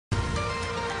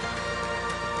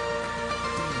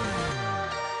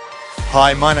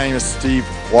Hi, my name is Steve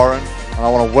Warren, and I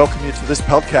want to welcome you to this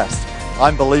podcast.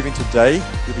 I'm believing today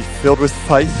you'll be filled with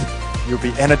faith, you'll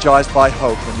be energized by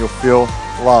hope, and you'll feel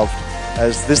loved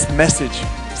as this message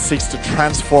seeks to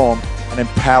transform and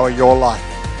empower your life.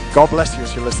 God bless you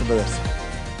as you listen to this.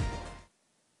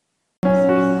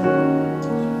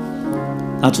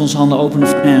 Laten we onze handen openen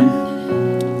voor Hem.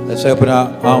 Let's open our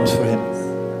arms for Him.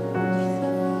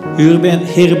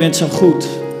 Heer, u bent zo goed.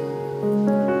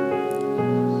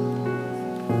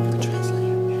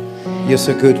 You're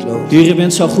so good, Lord. Heer, u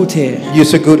bent zo goed, Heer. You're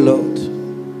so good, Lord.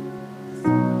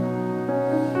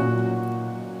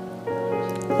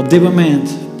 Op dit moment,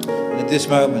 And at this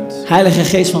moment, Heilige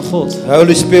Geest van God,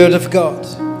 Holy Spirit of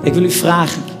God, ik wil u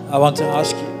vragen. I want to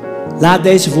ask you, Laat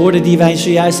deze woorden die wij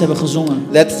zojuist hebben gezongen,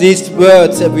 let these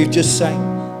words that we've just sang,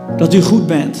 dat u goed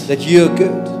bent. that you're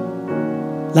good,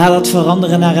 Laat dat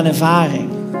veranderen naar een ervaring.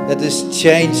 that is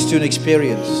changed to an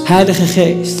experience. Heilige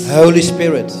Geest, Holy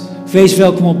Spirit, wees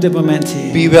welkom op dit moment,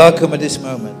 Heer. be welcome at this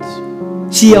moment.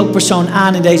 Zie elk persoon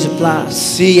aan in deze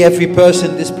plaats. See every person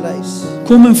in this place.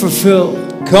 Kom en vervul.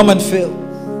 Come and fill.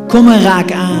 Kom en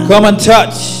raak aan. Come and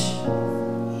touch.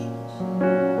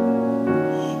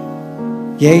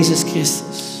 Jezus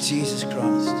Christus, Jesus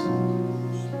Christ,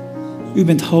 u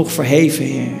bent hoog verheven,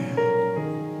 Heer.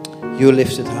 you're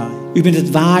lifted high. U bent het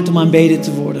waard om aanbeden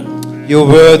te worden.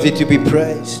 You're worthy to be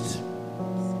praised.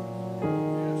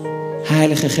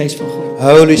 Heilige Geest van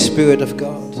God. Holy Spirit of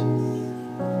God.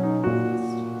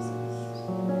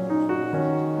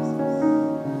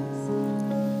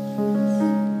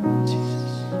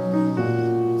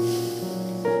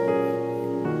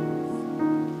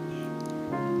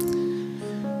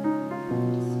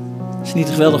 Het is niet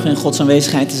geweldig in Gods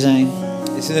aanwezigheid te zijn.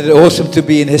 Isn't it awesome to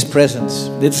be in His presence?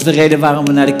 Dit is de reden waarom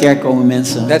we naar de kerk komen,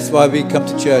 mensen. That's why we come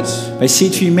to church. Bij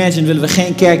Seed for Imagine willen we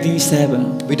geen kerkdienst hebben.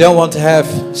 We don't want to have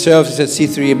services at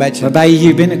C3 Imagine Waarbij je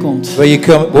hier binnenkomt where you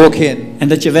come, walk in en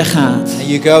dat je weggaat. and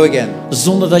you go again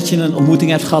Zonder dat je een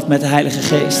ontmoeting hebt gehad met de Heilige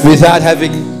Geest. without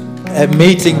having a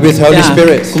meeting with Holy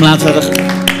Spirit. Kom, laten we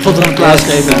God een applaus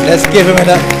geven. Let's give Him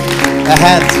a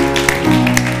hand.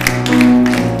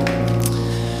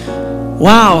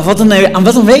 Wauw, wat een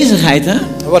aanwezigheid, hè?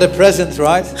 What a present,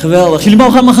 right? Geweldig. Jullie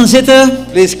mogen allemaal gaan zitten.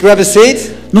 Please grab a seat.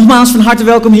 Nogmaals van harte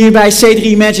welkom hier bij C3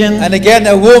 Imagine. And again,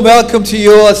 a warm welcome to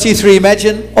you all at C3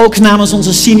 Imagine. Ook namens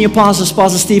onze senior pastors,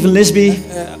 Pastor Stephen Lisby.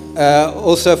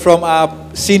 Also from our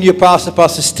senior pastor,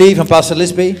 Pastor Steve and Pastor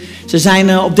Lisby. Ze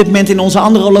zijn op dit moment in onze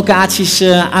andere locaties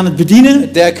aan het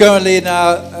bedienen. They are currently in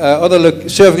our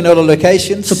serving in other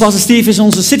locations. So Pastor Steve is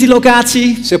onze city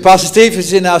locatie. So Pastor Steve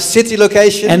is in our city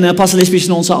location. En Pastor Lisby is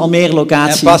in onze Almere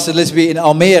locatie. And Pastor Lisby in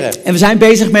Almere. En we zijn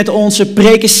bezig met onze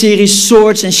prekenserie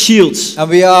Swords and Shields. And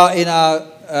we are in our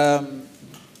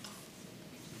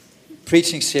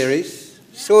preaching series,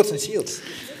 Swords and Shields.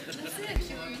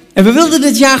 En we wilden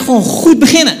dit jaar gewoon goed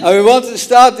beginnen. And we want to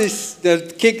start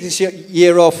kick this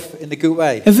year off in a good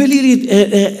way. En willen jullie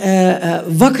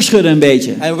wakker schudden een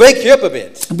beetje. And wake you up a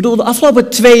bit. Ik bedoel, de afgelopen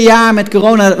 2 jaar met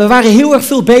corona, we waren heel erg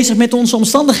veel bezig met onze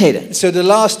omstandigheden. So the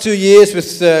last 2 years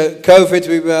with COVID,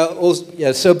 we were also,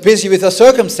 so busy with our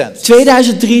circumstances.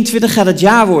 2023 gaat het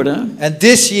jaar worden. And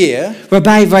this year,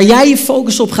 waar jij je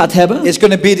focus op gaat hebben. It's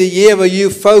going to be the year where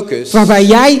you focus. Waar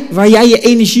jij je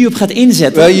energie op gaat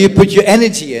inzetten. Where you put your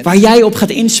energy in. Waar jij op gaat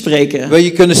inspreken. Where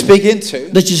you're going to speak into.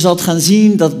 Dat je zult gaan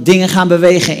zien dat dingen gaan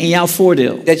bewegen in jouw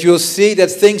voordeel. That you will see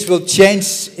that things will change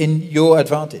in your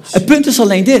advantage. Het punt is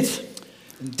alleen dit.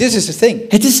 This is the thing.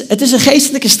 Het is een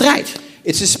geestelijke strijd.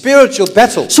 It's a spiritual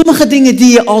battle. Sommige dingen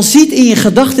die je al ziet in je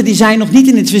gedachten, die zijn nog niet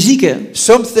in het fysieke.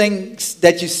 Some things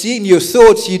that you see in your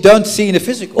thoughts, you don't see in the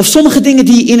physical. Of sommige dingen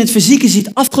die je in het fysieke ziet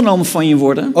afgenomen van je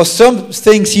worden. Or some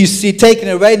things you see taken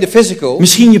away in the physical.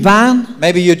 Misschien je baan.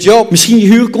 Maybe your job. Misschien je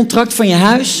huurcontract van je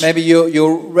huis. Maybe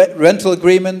your rental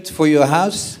agreement for your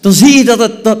house. Dan zie je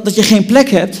dat je geen plek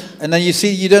hebt. And then you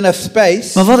see you don't have space.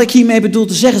 Maar wat ik hiermee bedoel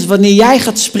te zeggen is, wanneer jij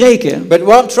gaat spreken. But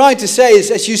what I'm trying to say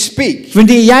is, as you speak.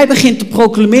 Wanneer jij begint te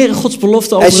proclameren Gods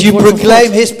belofte over het woord van God. As you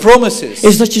proclaim His promises.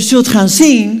 Is dat je zult gaan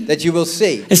zien. That you will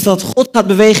see. Is dat God gaat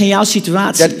bewegen in jouw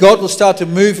situatie. That God will start to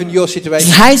move in your situation.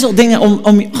 Dus Hij zal dingen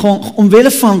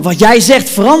omwille van wat jij zegt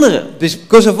veranderen.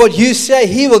 Because of what you say,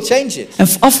 He will change it. En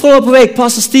afgelopen week,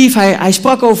 Pastor Steve, hij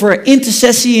sprak over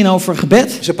intercessie en over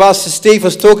gebed. So Pastor Steve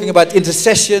was talking about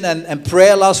intercession and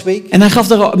prayer last week. En hij gaf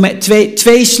daar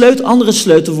twee andere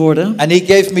sleutelwoorden. And he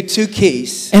gave me 2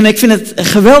 keys. En ik vind het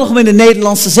geweldig om in het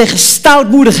Nederlands te zeggen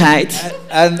stoutmoedigheid.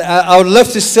 And I would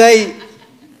love to say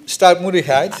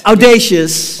stoutmoedigheid.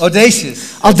 Audacious. Audacious.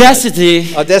 Audacity.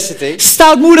 Audacity.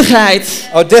 Stoutmoedigheid.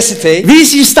 Audacity. Wie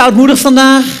is hier stoutmoedig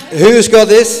vandaag? Who's got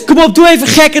this? Kom op, doe even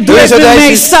gekken. Doe Who is even mee.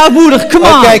 audacious? Stoutmoedig, come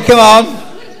on. Okay, come on.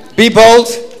 Be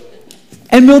bold.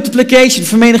 En multiplication,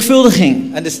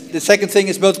 vermenigvuldiging. And the second thing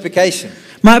is multiplication.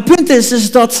 Maar het punt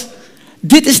is dat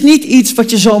dit is niet iets wat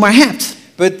je zomaar hebt.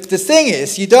 But the thing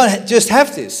is, you don't just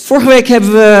have this. Vorige week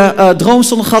hebben we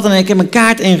Droomzondag gehad en ik heb een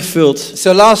kaart ingevuld.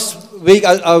 So last week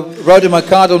I wrote in my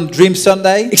card on Dream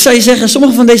Sunday. Ik zou je zeggen,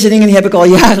 sommige van deze dingen die heb ik al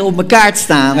jaren op mijn kaart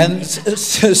staan. And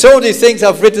some of these things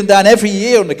I've written down every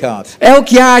year on the card. Elk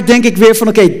jaar denk ik weer van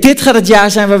oké, dit gaat het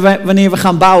jaar zijn wanneer we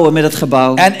gaan bouwen met het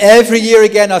gebouw. And every year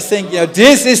again I think,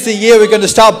 this is the year we're going to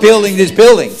start building this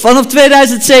building. Vanaf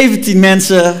 2017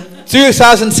 mensen.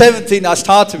 2017 I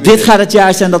started with Dit it. gaat het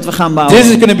jaar zijn dat we gaan bouwen. This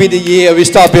is going to be the year we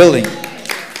start building.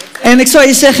 En ik zou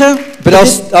je zeggen, But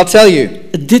I'll tell you,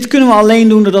 dit kunnen we alleen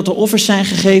doen doordat er offers zijn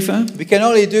gegeven. we can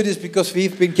only do this because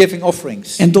we've been giving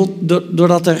offerings. En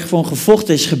doordat er gewoon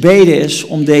gevochten is, gebeden is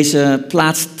om deze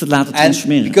plaats te laten And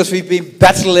transformeren. because we've been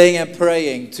battling and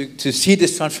praying to see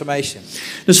this transformation.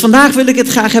 Dus vandaag wil ik het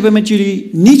graag hebben met jullie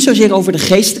niet zozeer over de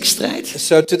geestelijke strijd.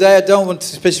 So today I don't want to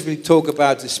specifically talk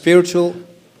about the spiritual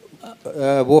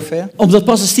warfare. Omdat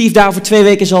Pastor Steve daar over 2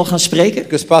 weken zal gaan spreken.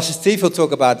 Because Pastor Steve will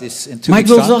talk about this in 2 Maar ik weeks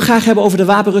wil het wel time. graag hebben over de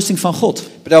wapenrusting van God.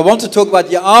 But I want to talk about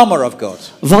the armor of God.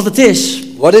 Wat het is,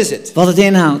 What is it? wat het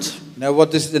inhoudt. Now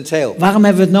what does it entail? Waarom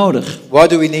hebben we het nodig? Why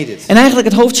do we need it? En eigenlijk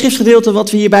het hoofdschriftgedeelte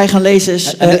wat we hierbij gaan lezen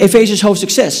is Efesiërs hoofdstuk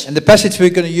 6. And the passage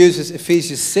we're going to use is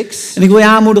Ephesians 6. En ik wil je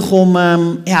aanmoedigen om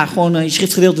gewoon je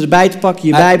schriftgedeelte erbij te pakken,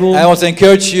 je Bijbel, I want to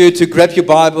encourage you to grab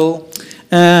your Bible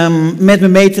met me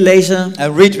mee te lezen,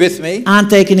 and read with me,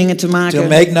 aantekeningen te to maken.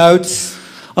 make notes.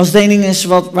 Als het één ding is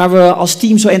waar we als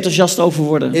team zo enthousiast over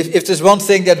worden, If there's one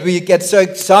thing that we get so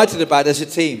excited about as a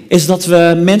team, is dat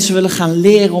we mensen willen gaan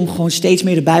leren om gewoon steeds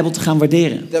meer de Bijbel te gaan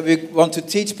waarderen. that we want to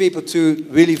teach people to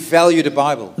really value the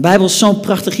Bible. De Bijbel is zo'n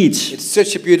prachtig iets. It's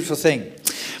such a beautiful thing.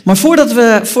 Maar voordat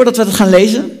we het gaan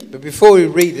lezen, But before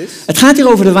we read this, het gaat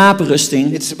hier over de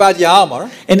wapenrusting. it's about the armor.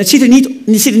 En het ziet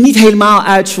er niet helemaal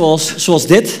uit zoals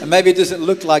dit. And maybe it doesn't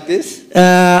look like this.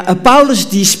 Paulus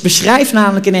die beschrijft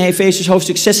namelijk in Efesiërs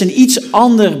hoofdstuk 6 een iets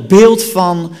ander beeld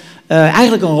van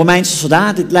eigenlijk een Romeinse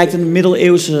soldaat. Dit lijkt een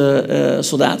middeleeuwse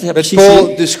soldaat. Ja, But precies.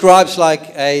 Paul describes like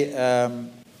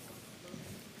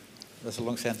that's a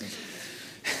long sentence.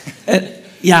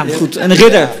 Ja, goed, een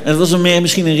ridder. Het was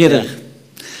misschien een ridder.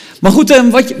 Maar goed,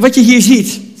 wat je hier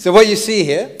ziet. So what you see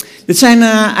here, Dit zijn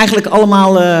eigenlijk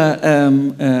allemaal,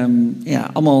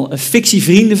 allemaal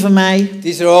fictievrienden van mij.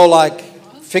 these are all like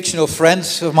fictional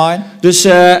friends of mine. Dus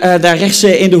daar rechts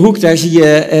in de hoek, daar zie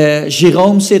je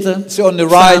Jerome zitten. So on the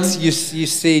right, you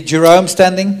see Jerome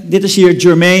standing, Dit is hier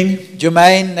Jermaine.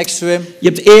 Jermaine next to him, Je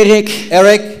hebt Erik.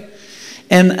 Eric.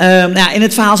 En in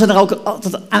het verhaal zijn er ook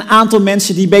altijd een aantal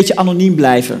mensen die een beetje anoniem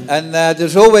blijven. And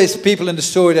there's always people in the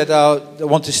story that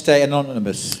want to stay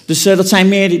anonymous. Dus dat zijn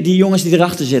meer die jongens die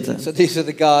erachter zitten. So these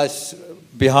are the guys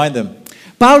behind them.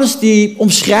 Paulus die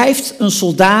omschrijft een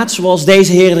soldaat zoals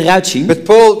deze heren eruit zien. But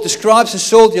Paul describes a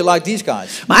soldier like these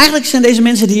guys. Maar eigenlijk zijn deze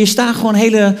mensen die hier staan gewoon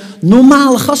hele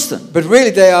normale gasten. But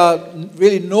really, they are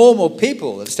really normal people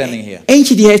that are standing here.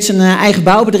 Eentje die heeft zijn eigen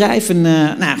bouwbedrijf. En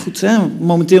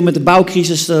momenteel met de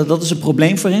bouwcrisis, dat is een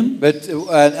probleem voor hem. But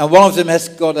and one of them has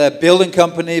got a building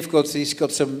company. He's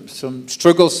got some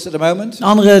struggles at the moment. Een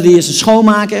andere die is een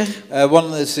schoonmaker.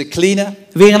 One is a cleaner.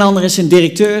 Weer een andere is een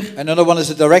directeur. Another one is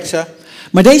a director.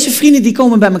 Maar deze vrienden die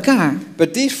komen bij elkaar.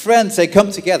 But these friends, they come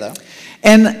together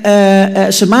En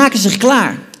ze maken zich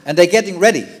klaar. and they're getting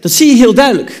ready. Dat zie je heel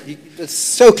duidelijk.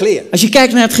 It's so clear. Als je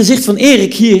kijkt naar het gezicht van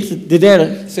Erik hier, de derde.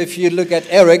 So if you look at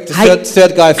Eric, the Hij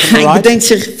third guy from the right, bedenkt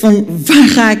zich van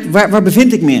waar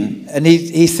bevind ik me in? and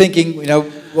he's thinking,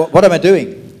 what am I doing?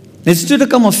 Dit is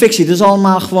natuurlijk allemaal fictie, dit is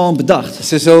allemaal gewoon bedacht.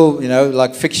 This is all,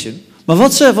 like fiction. Maar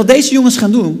wat deze jongens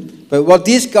gaan doen, But what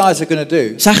these guys are going to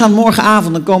do, zij gaan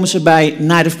morgenavond, dan komen ze bij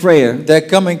Night of Prayer. they're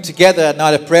coming together at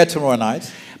night of prayer tomorrow night.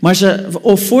 Maar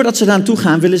voordat ze daar naartoe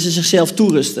gaan, willen ze zichzelf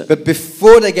toerusten. But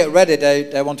before they get ready,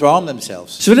 they want to arm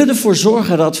themselves. Ze willen ervoor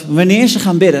zorgen dat wanneer ze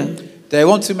gaan bidden, They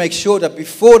want to make sure that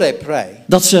before they pray,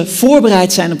 dat ze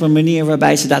voorbereid zijn op een manier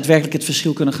waarbij ze daadwerkelijk het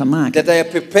verschil kunnen gaan maken. that they are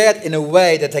prepared in a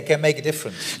way that they can make a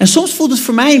difference. En soms voelt het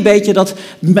voor mij een beetje dat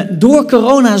door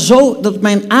corona dat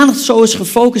mijn aandacht zo is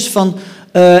gefocust van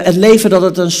het leven dat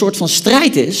het een soort van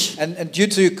strijd is. And due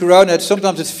to corona,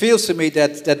 sometimes it feels to me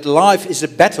that life is a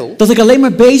battle. Dat ik alleen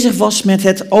maar bezig was met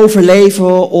het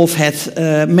overleven of het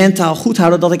mentaal goed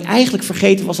houden. Dat ik eigenlijk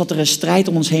vergeten was dat er een strijd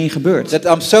om ons heen gebeurt. That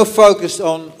I'm so focused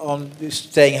on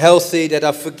staying healthy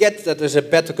that I forget that there's a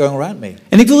battle going around me.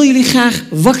 En ik wil jullie graag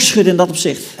wakker schudden in dat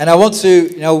opzicht. And I want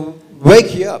to,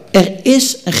 wake you up. Er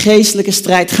is een geestelijke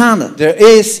strijd gaande.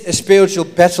 There is a spiritual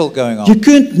battle going on. Je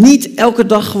kunt niet elke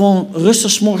dag gewoon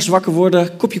rustig 's morgens wakker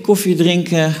worden, kopje koffie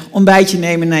drinken, ontbijtje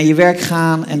nemen, naar je werk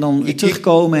gaan en dan weer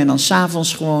terugkomen en dan 's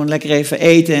avonds gewoon lekker even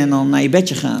eten en dan naar je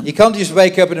bedje gaan. You can't just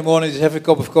wake up in the morning, just have a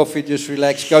cup of coffee, just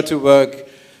relax, go to work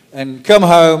and come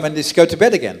home and just go to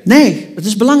bed again. Nee, het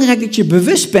is belangrijk dat je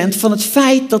bewust bent van het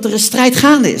feit dat er een strijd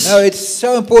gaande is. No, it's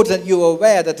so important that you are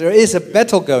aware that there is a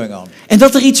battle going on. En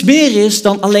dat er iets meer is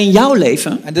dan alleen jouw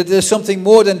leven. And that there's something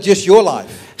more than just your life.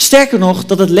 Sterker nog,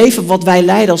 dat het leven wat wij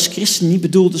leiden als christen niet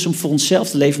bedoeld is om voor onszelf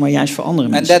te leven, maar juist voor andere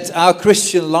And mensen. that our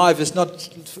Christian life is not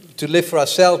to live for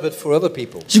ourselves, but for other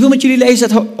people. Dus ik wil met jullie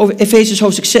lezen uit Efesiërs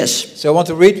hoofdstuk 6. So I want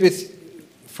to read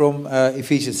from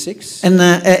Ephesians 6,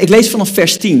 En ik lees vanaf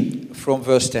vers 10. from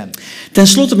verse 10. Ten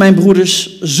slotte, mijn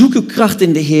broeders, zoek uw kracht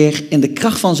in de Heer, in de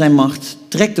kracht van zijn macht.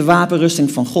 Trek de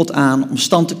wapenrusting van God aan om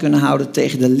stand te kunnen houden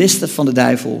tegen de listen van de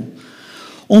duivel.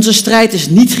 Onze strijd is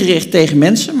niet gericht tegen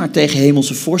mensen, maar tegen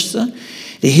hemelse vorsten,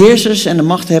 de heersers en de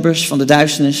machthebbers van de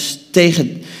duisternis,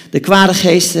 tegen de kwade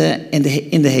geesten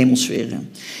in de hemelsferen.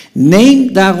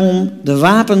 Neem daarom de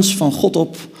wapens van God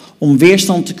op om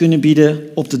weerstand te kunnen bieden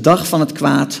op de dag van het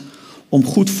kwaad, om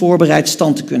goed voorbereid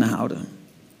stand te kunnen houden.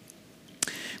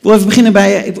 Ik wil even beginnen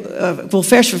bij,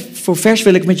 vers voor vers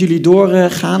wil ik met jullie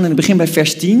doorgaan en ik begin bij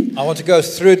vers 10. I want to go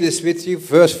through this with you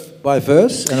verse by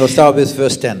verse, and we'll start with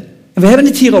verse 10. En we hebben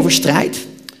het hier over strijd.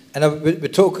 And we're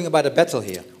talking about a battle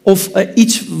here. Of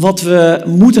iets wat we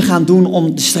moeten gaan doen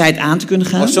om de strijd aan te kunnen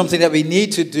gaan. Or something that we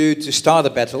need to do to start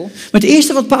a battle. Maar het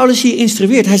eerste wat Paulus hier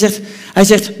instrueert, hij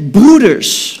zegt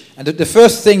broeders. And the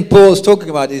first thing Paul is talking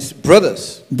about is brothers.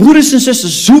 Broeders en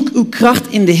zusters, zoek uw kracht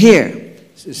in de Heer.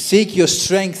 Seek your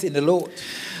strength in the Lord.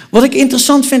 Wat ik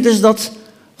interessant vind is dat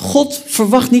God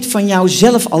verwacht niet van jou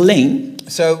zelf alleen.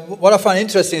 So what I find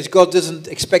interesting is God doesn't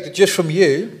expect it just from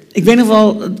you. Ik weet nog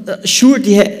wel, Sjoerd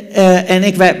en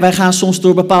ik, wij gaan soms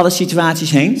door bepaalde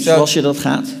situaties heen, zoals je dat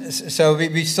gaat. So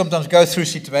we sometimes go through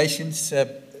situations,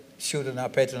 Sjoerd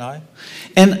and Peter and I.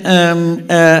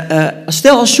 En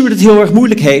stel als Sjoerd het heel erg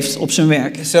moeilijk heeft op zijn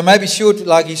werk. So maybe Sjoerd,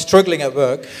 like he's struggling at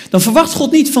work. Dan verwacht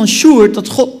God niet van Sjoerd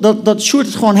dat Sjoerd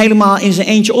het gewoon helemaal in zijn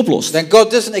eentje oplost. Then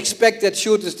God doesn't expect that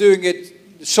Sjoerd is doing it,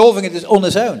 solving it on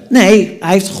his own. Nee,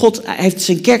 hij heeft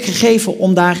zijn kerk gegeven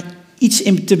om daar iets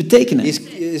in te betekenen. He's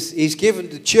given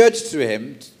the church to him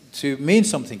to mean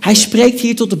something. Hij spreekt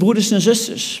hier tot de broeders en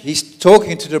zusters. He's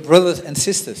talking to the brothers and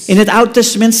sisters. In het Oude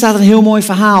Testament staat een heel mooi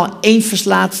verhaal. 1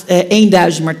 verslaat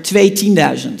 1000, maar 2 10.000.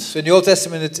 So in the Old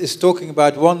Testament it is talking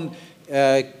about one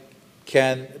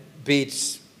can beat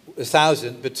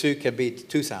 1,000, but two can beat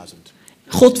 2,000.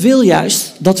 God wil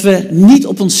juist dat we niet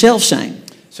op onszelf zijn.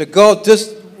 So God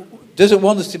doesn't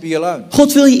want us to be alone.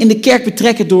 God wil je in de kerk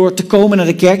betrekken door te komen naar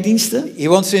de kerkdiensten. He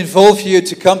wants to involve you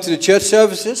to come to the church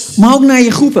services, Maar ook naar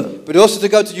je groepen. but also to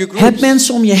go to your Heb groups,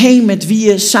 mensen om je heen met wie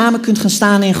je samen kunt gaan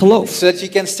staan in geloof. so that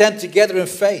you can stand together in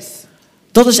faith.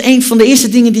 Dat is een van de eerste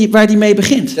dingen waar hij mee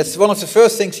begint. That's one of the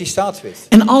first things he starts with.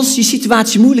 En als die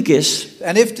situatie moeilijk is,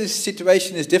 And if this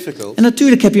situation is difficult, en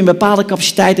natuurlijk heb je een bepaalde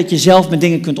capaciteit dat je zelf met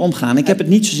dingen kunt omgaan. Ik heb het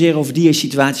niet zozeer over die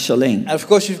situaties alleen. and of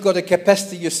course you've got a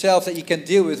capacity yourself that you can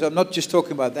deal with. I'm not just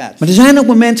talking about that. Maar er zijn ook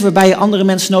momenten waarbij je andere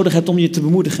mensen nodig hebt om je te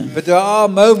bemoedigen. But there are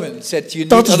moments that you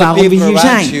Dat need is other waarom we people hier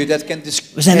around zijn. you that can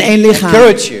We zijn één lichaam.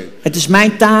 encourage you. Het is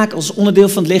mijn taak als onderdeel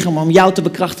van het lichaam om jou te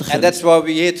bekrachtigen. And that's why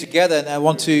we're here together, and I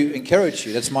want to encourage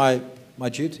you. That's my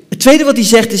duty. Het tweede wat hij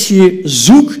zegt is hier,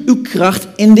 zoek uw kracht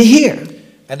in de Heer.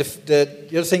 And the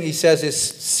other thing he says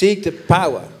is seek the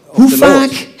power of Hoe the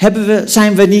vaak Lord.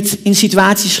 zijn we niet in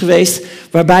situaties geweest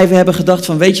waarbij we hebben gedacht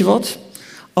van, weet je wat?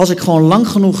 Als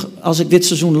ik dit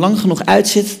seizoen lang genoeg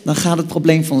uitzit, dan gaat het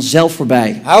probleem vanzelf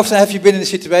voorbij. How often have you been in a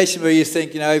situation where you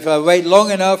think, if I wait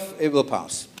long enough, it will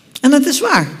pass? En dat is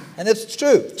waar. And that's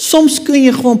true. Soms kun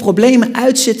je gewoon problemen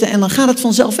uitzitten en dan gaat het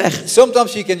vanzelf weg.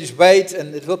 Sometimes you can just wait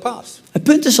and it will pass. Het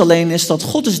punt is alleen dat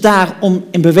God is daar om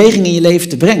in beweging in je leven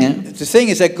te brengen. The thing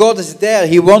is that God is there.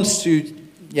 He wants to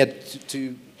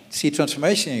see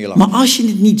transformation in your life. Maar als je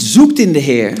het niet zoekt in de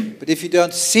Heer, But if you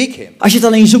don't seek Him, als je het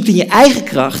alleen zoekt in je eigen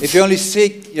kracht, if you only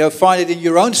seek, find it in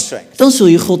your own strength, dan zul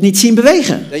je God niet zien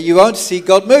bewegen. then you won't see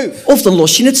God move, Of dan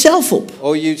los je het zelf op.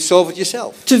 or you solve it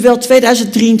yourself. Terwijl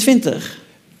 2023,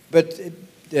 But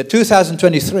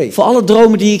 2023. Voor alle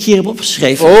dromen die ik hier heb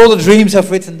opgeschreven. For all the dreams I've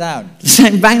written down. Er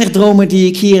zijn weinig dromen die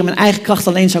ik hier in mijn eigen kracht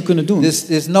alleen zou kunnen doen.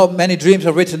 There's not many dreams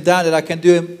I've written down that I can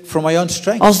do from my own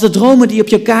strength. Als de dromen die op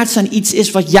je kaart staan iets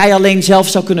is wat jij alleen zelf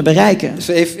zou kunnen bereiken,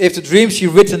 So if the dreams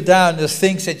you've written down are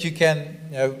things that you can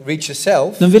reach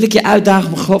yourself, dan wil ik je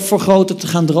uitdagen om voor groter te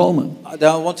gaan dromen. then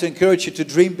I want to encourage you to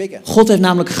dream bigger. God heeft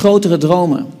namelijk grotere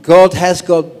dromen. God has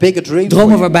got bigger dreams.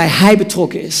 Dromen for you. waarbij Hij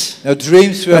betrokken is. Now,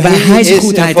 dreams where Waarbij Hij zijn He is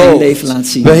goedheid in je leven laat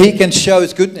involved, zien. where He can show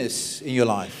His goodness in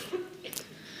your life.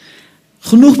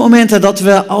 Genoeg momenten dat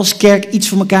we als kerk iets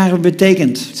voor elkaar hebben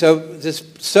betekend. So there's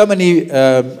so many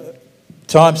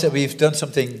times that we've done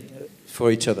something for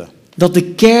each other. Dat de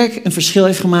kerk een verschil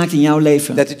heeft gemaakt in jouw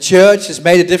leven. That the church has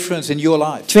made a difference in your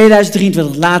life.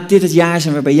 2023, laat dit het jaar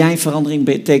zijn waarbij jij een verandering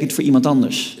betekent voor iemand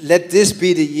anders. Let this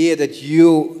be the year that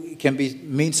you can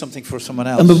mean something for someone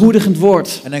else. Een bemoedigend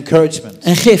woord. An encouragement.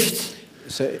 Een gift.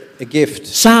 So a gift.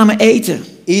 Samen eten.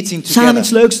 Eating Samen iets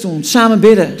together. leuks doen. Samen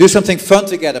bidden. Do something fun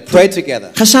together. Pray together.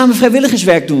 Ga samen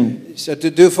vrijwilligerswerk doen. So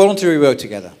to do voluntary work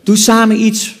together. Doe samen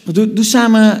iets. Doe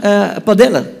samen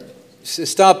padellen.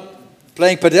 Start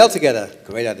playing padel together.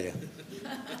 Great idea.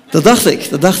 Dat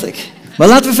dacht ik. Maar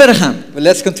laten we verder gaan. But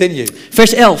let's continue.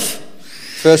 Vers 11.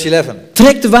 Verse 11.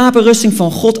 Trek de wapenrusting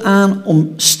van God aan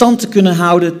om stand te kunnen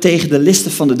houden tegen de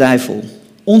listen van de duivel.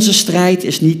 Onze strijd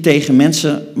is niet tegen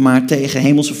mensen, maar tegen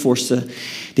hemelse vorsten.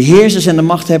 De heersers en de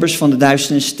machthebbers van de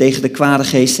duisternis tegen de kwade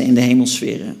geesten in de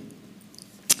hemelsferen.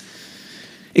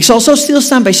 Ik zal zo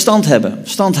stilstaan bij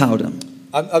stand houden.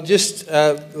 I'll just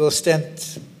will stand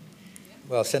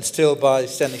still by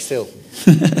standing still.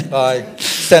 By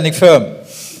standing firm.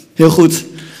 Heel goed.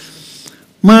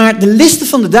 Maar de listen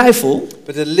van de duivel,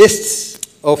 But the lists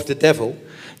of the devil,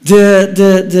 de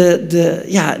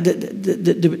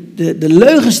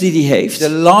leugens die hij heeft, the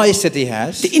lies that he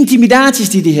has, de intimidaties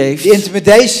die hij heeft, the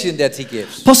intimidation that he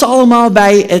gives. passen allemaal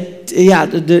bij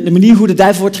de manier hoe de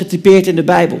duivel wordt getypeerd in de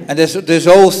Bijbel. And there's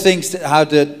all things how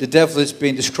the devil is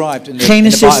being described in the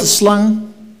Genesis, de Bible. slang.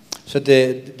 So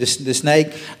the snake,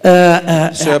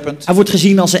 serpent. Hij wordt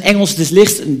gezien als een engels des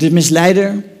lichts, de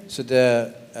misleider. So the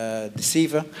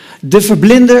deceiver, De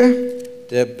verblinder.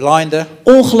 the blinder.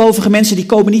 Ongelovige mensen die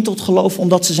komen niet tot geloof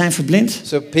omdat ze zijn verblind.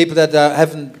 So people that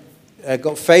haven't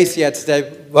got faith yet, they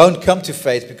won't come to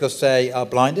faith because they are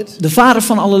blinded. De vader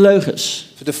van alle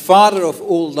leugens. So the father of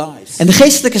all lies. En de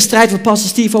geestelijke strijd waar Pastor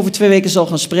Steve over 2 weken zal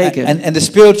gaan spreken, And the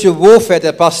spiritual warfare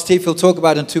that Pastor Steve will talk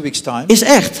about in 2 weeks' time is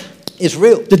echt. is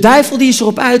real. De duivel die is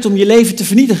erop uit om je leven te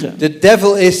vernietigen. The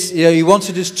devil is, he wants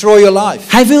to destroy your life.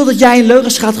 Hij wil dat jij in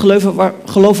leugens gaat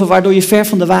geloven waardoor je ver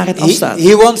van de waarheid afstaat.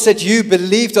 He wants that you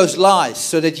believe those lies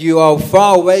so that you are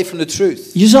far away from the truth.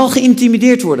 Je zal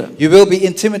geïntimideerd worden. You will be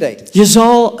intimidated. Je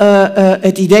zal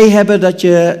het idee hebben dat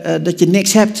je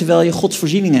niks hebt terwijl je Gods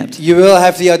voorziening hebt. You will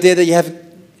have the idea that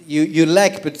you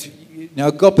lack, but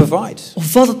God provides.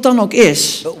 Of wat het dan ook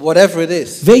is, But whatever it is,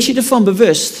 wees je ervan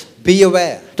bewust be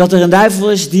aware dat er een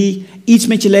duivel is die iets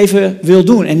met je leven wil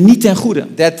doen en niet ten goede.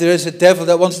 that there is a devil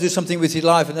that wants to do something with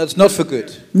your life and that's not for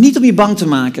good. Niet om je bang te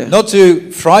maken. Not to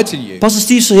frighten you. Pastor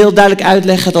Steve zal heel duidelijk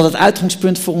uitleggen dat het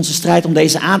uitgangspunt voor onze strijd om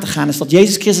deze aan te gaan is dat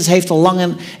Jezus Christus heeft al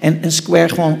lang en square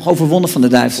gewoon overwonnen van de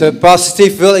duivel. So Pastor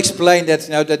Steve will explain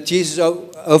that that Jesus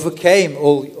overcame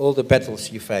all the battles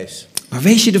you face. Maar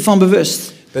wees je ervan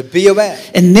bewust. But be aware.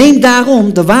 En neem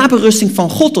daarom de wapenrusting van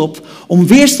God op om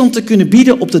weerstand te kunnen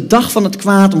bieden op de dag van het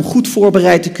kwaad, om goed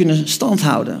voorbereid te kunnen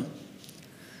standhouden.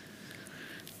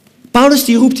 Paulus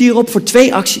die roept hierop voor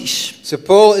 2 acties. So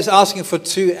Paul is asking for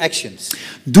 2 actions.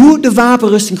 Doe de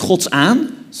wapenrusting Gods aan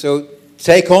So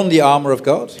take on the armor of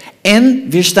God en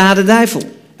weersta de duivel.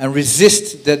 and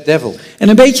resist the devil. En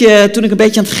toen ik een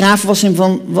beetje aan het graven was in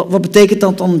van wat betekent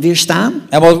dat dan weerstaan,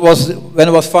 And when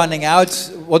I was finding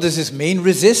out what does this mean,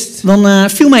 resist, dan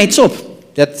viel mij iets op.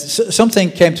 that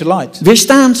something came to light.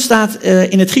 Weerstaan staat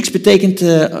in het Grieks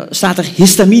staat er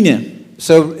histamine.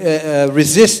 So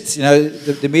resist,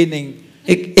 the meaning.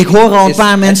 Ik hoor al een Is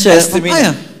paar mensen histamine.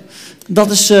 van,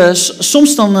 dat is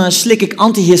soms dan slik ik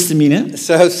antihistamine.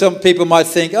 So some people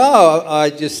might think,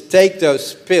 I just take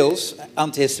those pills,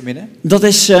 antihistamine. Dat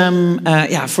is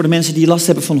voor de mensen die last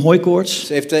hebben van hooikoorts.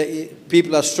 So if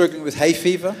people are struggling with hay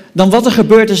fever, Dan wat er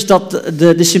gebeurt is dat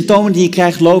de symptomen die je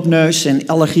krijgt, loopneus en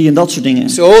allergie en dat soort dingen,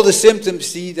 so all the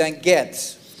symptoms you then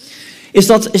get,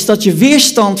 is dat je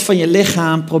weerstand van je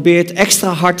lichaam probeert extra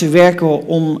hard te werken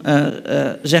om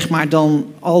dan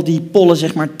al die pollen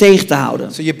tegen te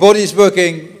houden. so your body is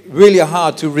working really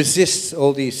hard to resist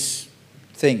all these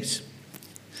things.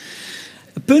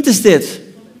 Het punt is dit,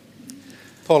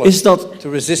 Pollen, is dat to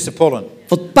resist the pollen.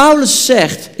 wat Paulus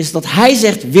zegt, is dat hij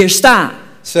zegt weersta.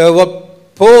 So what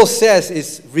Paul says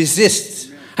is resist.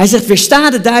 Hij zegt, weersta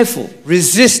de duivel.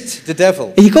 Resist the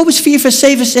devil. In Jacobus 4 vers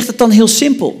 7 zegt het dan heel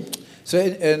simpel. So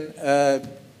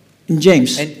In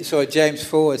James. James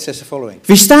 4, it says the following.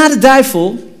 Weersta de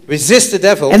duivel Resist the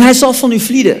devil en hij zal van u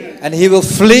vlieden. and he will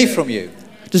flee from you.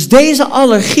 Dus deze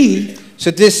allergie,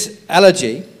 So this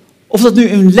allergy, of dat nu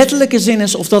in letterlijke zin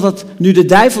is, of dat het nu de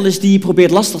duivel is die je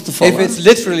probeert lastig te if vallen. it's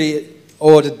literally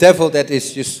or the devil that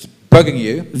is just bugging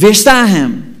you, Weersta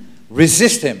hem.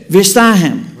 resist him. Weersta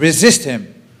hem. Resist him.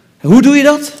 Hoe doe je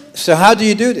dat? So how do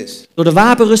you do this? Door de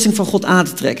wapenrusting van God aan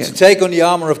te trekken. To take on the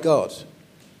armor of God.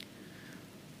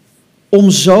 Om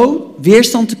zo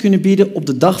weerstand te kunnen bieden op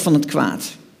de dag van het kwaad.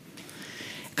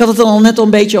 Ik had het er al net al een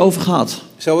beetje over gehad.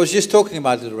 So I was just talking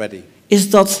about it already. Is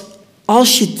dat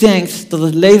als je denkt dat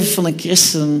het leven van een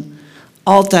christen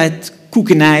altijd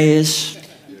koekenij is.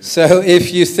 So if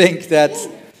you think that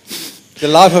the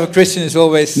life of a Christian is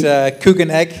always cook and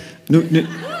egg, Nu.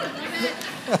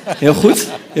 Heel goed,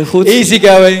 heel goed. easy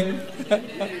going,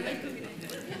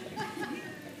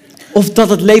 Of dat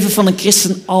het leven van een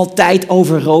christen altijd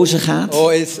over rozen gaat.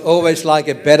 or it's always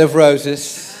like a bed of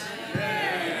roses.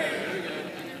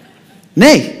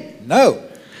 Nee, No.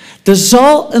 er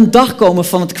zal een dag komen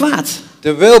van het kwaad.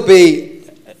 There will be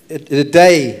a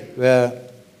day where,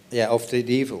 of the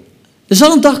evil. Er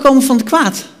zal een dag komen van het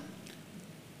kwaad.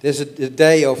 There's a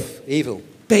day of evil.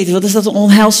 Peter, wat is dat een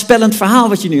onheilspellend verhaal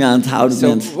wat je nu aan het houden So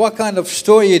bent. what kind of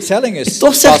story are you telling us?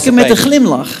 Toch zeg ik Pastor het met een Payne?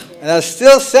 glimlach. And I'm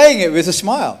still saying it with a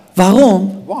smile.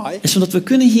 Waarom? Why? Is omdat we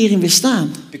kunnen hierin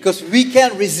weerstaan. Because we can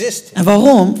resist. En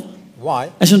waarom? Why?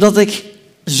 Is omdat ik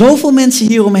zoveel mensen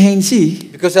hier om me heen zie.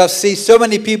 Because I've seen so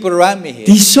many people around me here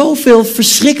Die zoveel,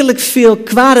 verschrikkelijk veel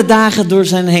kwade dagen door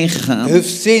zijn heen gegaan. who've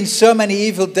seen so many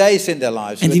evil days in their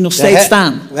lives. En die nog They steeds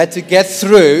staan. Who had to get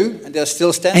through and they're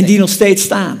still standing. En die nog steeds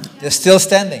staan. They're still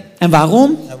standing. En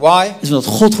waarom? And why? Is omdat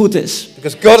God goed is.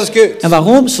 Because God is good. En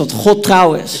waarom? Is omdat God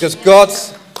trouw is. Because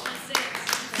God.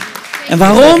 En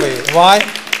waarom? Why?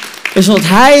 Is omdat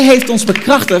Hij heeft ons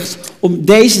bekrachtigd om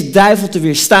deze duivel te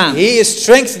weerstaan. He has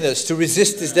strengthened us to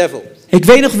resist this devil. Ik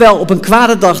weet nog wel op een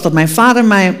kwade dag dat mijn vader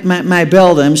mij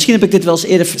belde. En misschien heb ik dit wel eens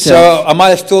eerder verteld. So I might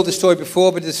have told this story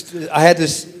before, but I had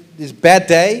this bad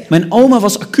day. Mijn oma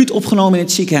was acuut opgenomen in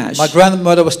het ziekenhuis. My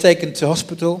grandmother was taken to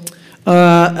hospital.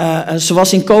 Ze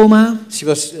was in coma. She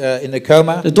was in a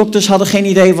coma. De dokters hadden geen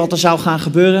idee wat er zou gaan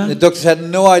gebeuren. The doctors had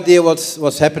no idea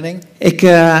what's happening.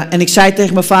 Ik zei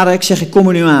tegen mijn vader, ik kom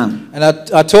er nu aan. And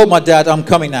I told my dad, I'm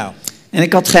coming now. En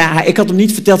ik had hem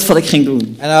niet verteld wat ik ging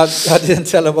doen. And I didn't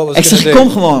tell him what was Ik going zeg, to do. kom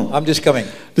gewoon. I'm just coming.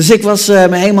 Dus ik was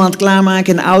me helemaal aan het klaarmaken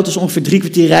in de auto, ongeveer 3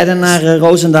 kwartier rijden naar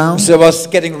Roosendaal. So I was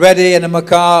getting ready and in my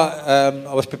car.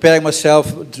 I was preparing myself,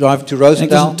 driving to En ik was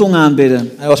Roosendaal. een tong aanbidden.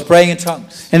 And I was praying in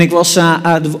tongues. En ik was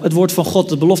het woord van God,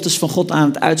 de beloftes van God aan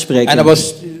het uitspreken. And I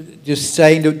was just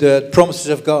saying the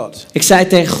promises of God. Ik zei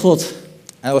tegen God,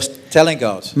 And I was telling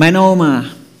God, mijn oma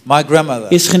my grandmother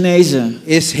is genezen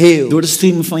is healed door de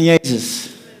striemen van Jezus.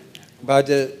 by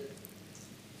the.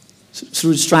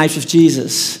 Through the stripes of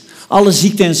Jesus. Alle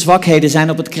ziekten en zwakheden zijn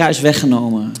op het kruis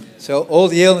weggenomen. So all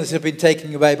the illness have been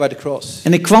taken away by the cross.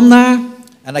 En ik kwam daar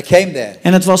And I came there.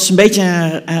 en het was een beetje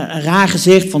een raar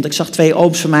gezicht, want ik zag 2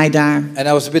 ooms van mij daar. And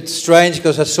I was a bit strange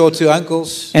because I saw 2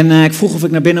 uncles. En ik vroeg of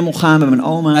ik naar binnen mocht gaan met mijn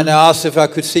oma. And I asked if I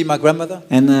could see my grandmother.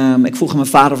 En ik vroeg aan mijn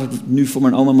vader of ik nu voor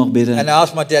mijn oma mag bidden. And I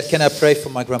asked my dad, can I pray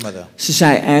for my grandmother?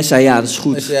 Hij zei ja, dat is I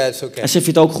goed. said, yeah, it's okay. Hij zei,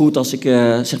 vind je het ook goed als ik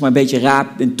zeg maar een beetje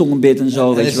raap in tongen bid en zo,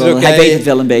 And weet is je it wel. okay? Hij weet het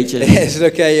wel een beetje. Is it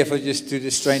okay if I just do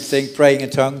this strange thing, praying in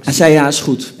tongues? Hij zei ja, is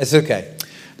goed. It's okay.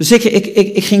 Dus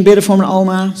ik ging bidden voor mijn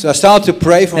oma. So I started to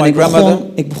pray for En my grandmother.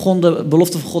 ik begon de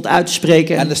belofte van God uit te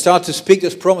spreken. And I started to speak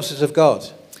those promises of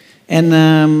God. En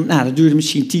dat duurde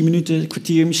misschien 10 minuten, een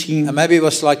kwartier misschien. And maybe it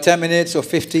was like 10 minutes or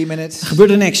 15 minutes. Er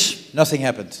gebeurde niks. Nothing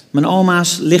happened. Mijn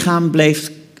oma's lichaam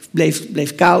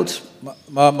bleef koud.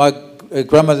 My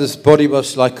grandmother's body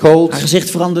was like cold. Haar gezicht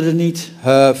veranderde niet.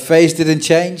 Her face didn't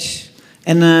change.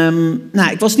 En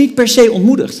ik was niet per se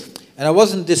ontmoedigd. And I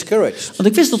wasn't discouraged. Want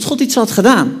ik wist dat God iets had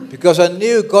gedaan. Because I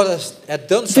knew God had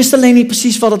done Ik wist something. alleen niet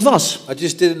precies wat het was. I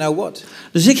just didn't know what.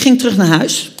 Dus ik ging terug naar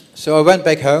huis. So I went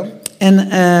back home. En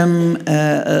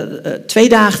 2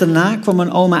 dagen daarna kwam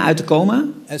mijn oma uit de coma.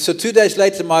 And so 2 days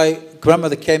later, my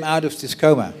grandmother came out of this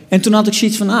coma. En toen had ik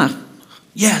zoiets van,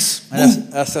 yes. And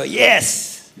I thought, yes.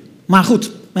 Maar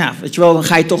goed, weet je wel, dan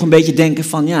ga je toch een beetje denken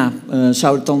van,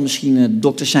 zou het dan misschien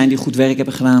dokters zijn die goed werk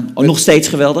hebben gedaan? Nog steeds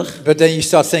geweldig. But then you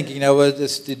start thinking, well,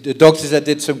 the doctors that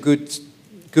did some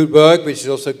good work, which is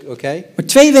also okay. Maar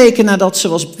 2 weken nadat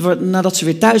ze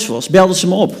weer thuis was, belde ze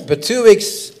me op. But 2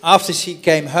 weeks after she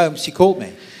came home, she called me.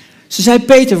 Ze zei,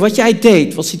 Peter, wat jij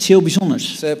deed was iets heel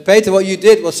bijzonders. So Peter, what you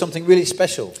did was something really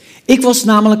special. Ik was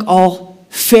namelijk al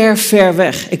ver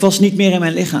weg. Ik was niet meer in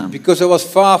mijn lichaam. Because I was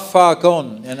far gone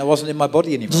and I wasn't in my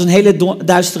body Het was anymore. een hele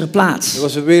duistere plaats. It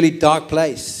was a really dark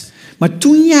place. Maar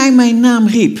toen jij mijn naam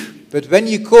riep, But when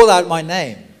you called out my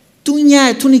name,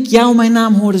 toen ik jou mijn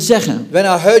naam hoorde zeggen, when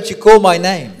I heard you call my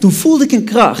name, toen voelde ik een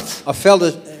kracht. I felt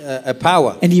a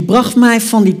power. En die bracht mij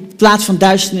van die plaats van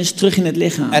duisternis terug in het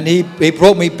lichaam. And he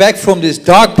brought me back from this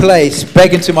dark place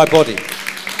back into my body.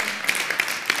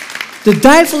 De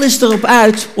duivel is erop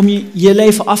uit om je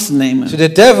leven af te nemen. So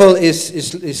the devil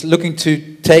is looking to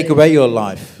take away your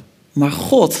life. Maar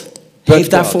God But heeft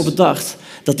daarvoor God. bedacht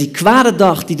dat die kwade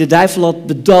dag die de duivel had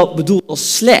bedoeld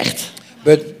als slecht,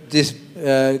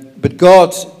 But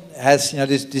God has,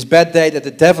 this bad day that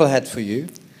the devil had for you.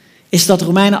 is dat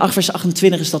Romeinen 8 vers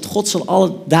 28 is dat God zal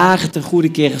alle dagen ten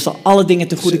goede keren, zal alle dingen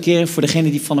ten goede keren voor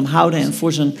degenen die van hem houden en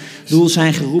voor zijn doel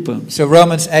zijn geroepen. So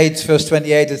Romans 8 verse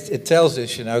 28, it tells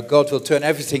us, God will turn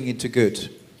everything into good.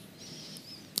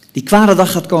 Die kwade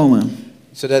dag gaat komen,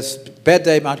 So that bad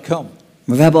day might come.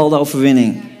 maar we hebben al de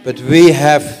overwinning. But we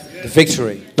have the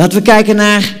victory. Laten we kijken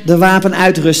naar de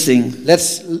wapenuitrusting.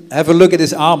 Let's have a look at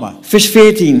his armor. Vers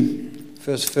 14.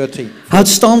 Verse 13. Houd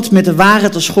stand met de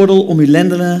waarheid als gordel om uw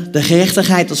lendenen, de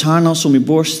gerechtigheid als harnas om uw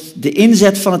borst, de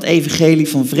inzet van het evangelie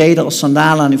van vrede als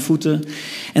sandalen aan uw voeten.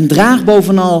 En draag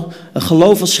bovenal een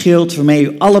geloof als schild waarmee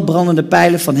u alle brandende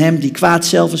pijlen van hem die kwaad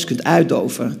zelf is kunt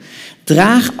uitdoven.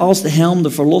 Draag als de helm de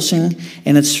verlossing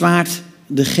en het zwaard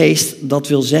de geest, dat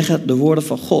wil zeggen de woorden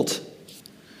van God.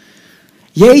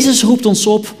 Jezus roept ons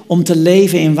op om te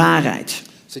leven in waarheid.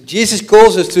 So Jesus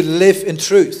calls us to live in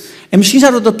truth. En misschien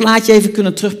zouden we dat plaatje even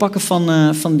kunnen terugpakken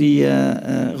van die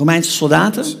Romeinse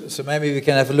soldaten. So maybe we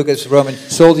can have a look at the Roman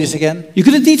soldiers again. Je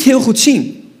kunt het niet heel goed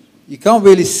zien, You can't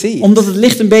really see it omdat het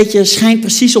licht een beetje schijnt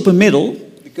precies op een middel.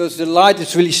 because the light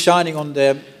is really shining on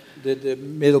the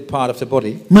middle part of the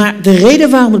body. Maar de reden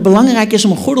waarom het belangrijk is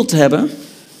om een gordel te hebben,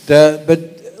 But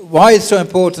why it's so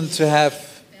important to have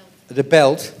the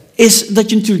belt? is dat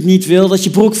je natuurlijk niet wil dat je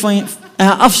broek van je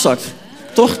afzakt.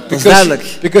 Toch? Dat is duidelijk.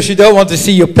 Because you don't want to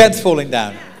see your pants falling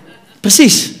down.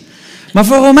 Precies. Maar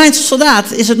voor een Romeinse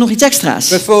soldaat is het nog iets extra's.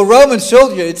 But for a Roman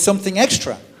soldier, it's something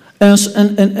extra.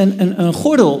 Een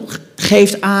gordel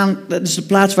geeft aan, dat is de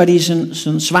plaats waar hij zijn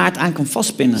zwaard aan kan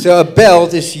vastpinnen. So a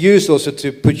belt is used also to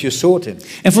put your sword in.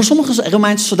 En voor sommige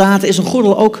Romeinse soldaten is een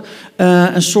gordel ook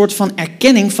een soort van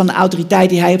erkenning van de autoriteit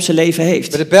die hij op zijn leven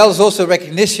heeft. But a belt is also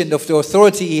recognition of the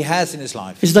authority he has in his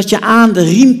life. Is dat je aan de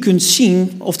riem kunt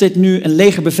zien of dit nu een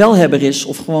legerbevelhebber is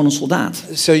of gewoon een soldaat.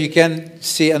 So you can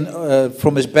see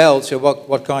from his belt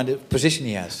what kind of position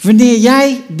he has. Wanneer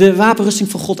jij de wapenrusting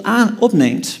van God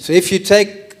opneemt, So if you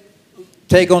take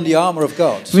on the armor of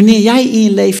God, wanneer jij in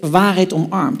je leven waarheid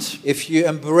omarmt, if you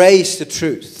embrace the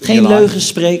truth, in geen your life, leugens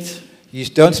spreekt, you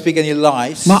don't speak any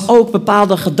lies, maar ook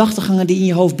bepaalde gedachtegangen die in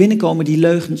je hoofd binnenkomen die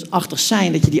leugenachtig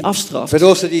zijn, dat je die afstraft. but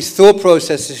also these thought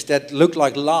processes that look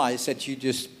like lies that you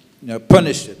just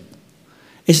punish them.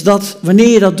 Is dat, wanneer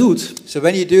je dat doet, So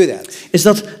when you do that, is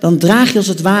dat, dan draag je als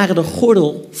het ware de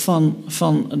gordel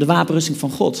van de wapenrusting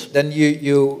van God. then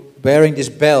you're wearing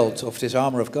this belt of this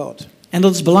armor of God. En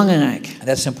dat is belangrijk, And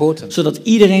that's important. zodat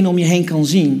iedereen om je heen kan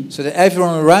zien, So that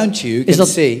everyone around you is can dat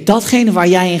see datgene waar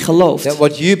jij in gelooft, that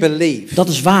what you believe, dat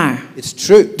is waar. it's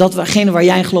true. Datgene waar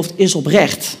jij in gelooft is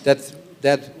oprecht.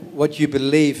 That what you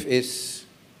believe is,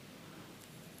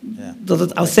 yeah. Dat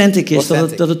het authentic is,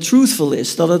 Authentic. dat het truthful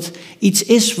is, dat het iets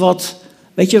is wat,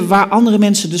 weet je, waar andere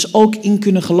mensen dus ook in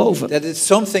kunnen geloven. That it's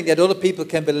something that other people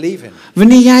can believe in.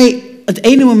 Wanneer jij het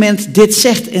ene moment dit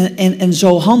zegt en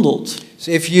zo handelt,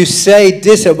 So if you say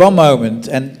this at one moment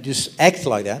and just act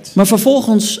like that, maar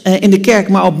vervolgens in de kerk,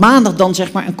 maar op maandag dan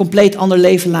zeg maar een compleet ander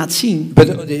leven laat zien. but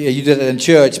you did it in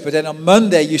church, but then on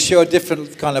Monday you show a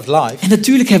different kind of life. En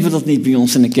natuurlijk hebben we dat niet bij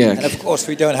ons in de kerk. And of course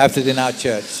we don't have it in our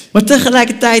church. Maar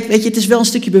tegelijkertijd, weet je, het is wel een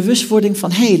stukje bewustwording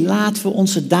van, hé, laten we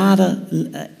onze daden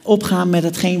opgaan met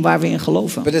hetgeen waar we in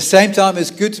geloven. But at the same time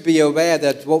it's good to be aware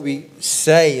that what we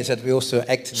say is that we also act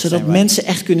in the Zodat same way. mensen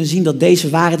echt kunnen zien dat deze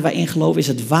waarheid waarin geloven is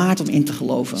het waard om in te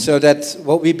geloven. So that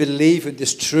what we believe in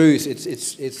this truth,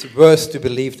 it's worth to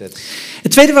believe that.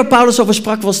 Het tweede waar Paulus over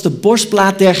sprak was de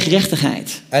borstplaat der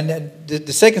gerechtigheid. And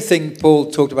the second thing Paul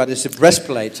talked about is the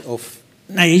breastplate of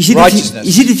Nou, je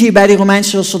ziet het hier bij de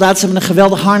Romeinse soldaten, ze hebben een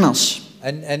geweldig harnas.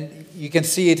 and you can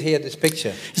see it here in this picture.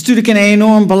 Het is natuurlijk een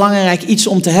enorm belangrijk iets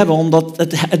om te hebben, omdat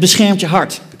het beschermt je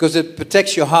hart. Because it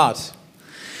protects your heart.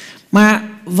 Maar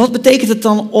wat betekent het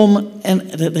dan om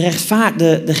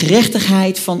de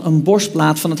gerechtigheid van een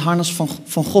borstplaat van het harnas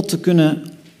van God te kunnen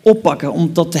oppakken om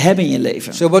dat te hebben in je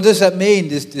leven. So what does that mean,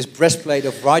 this breastplate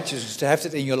of righteousness, to have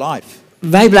it in your life?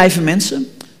 Wij blijven mensen.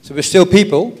 So we're still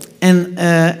people. En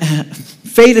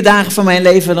vele dagen van mijn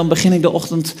leven, dan begin ik de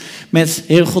ochtend met: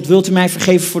 Heer God, wilt u mij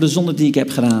vergeven voor de zonde die ik heb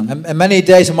gedaan? And many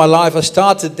days of my life, I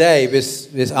start the day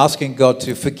with asking God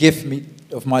to forgive me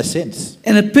of my sins.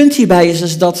 En het punt hierbij is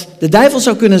dus dat de duivel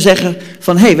zou kunnen zeggen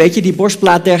van: hey, weet je, die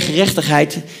borstplaat der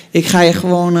gerechtigheid, ik ga je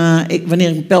gewoon, wanneer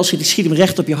ik een pijl schiet, ik schiet hem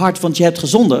recht op je hart, want je hebt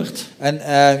gezondigd. And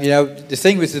you know, the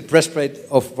thing with the breastplate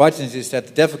of righteousness is that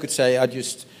the devil could say, I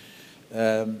just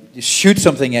shoot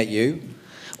something at you.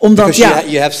 Omdat, Because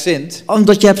you have sinned.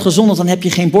 Omdat je hebt gezondigd, dan heb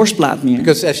je geen borstplaat meer.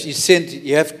 Because as you sinned,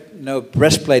 you have no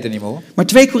breastplate anymore. Maar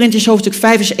 2 Korintiërs hoofdstuk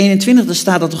 5 vers 21, er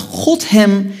staat dat God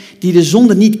hem, die de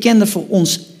zonde niet kende, voor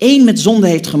ons één met zonde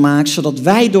heeft gemaakt, zodat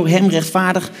wij door hem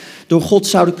rechtvaardig door God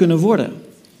zouden kunnen worden.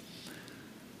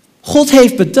 God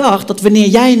heeft bedacht dat wanneer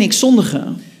jij en ik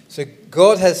zondigen, So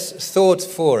God has thought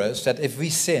for us that if we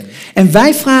sin, en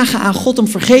wij vragen aan God om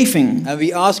vergeving, and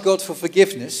we ask God for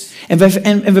forgiveness,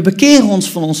 en we bekeren ons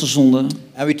van onze zonden,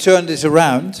 and we turn this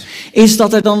around, is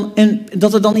dat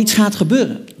er dan iets gaat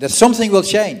gebeuren. that something will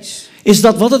change. Is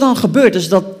dat wat er dan gebeurt, is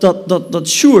dat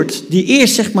Sjoerd, die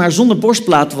eerst zeg maar zonder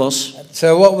borstplaat was,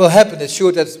 So what will happen is,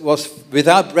 sure, that was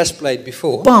without breastplate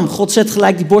before. bam, God zet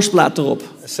gelijk die borstplaat erop.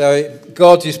 So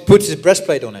God just puts his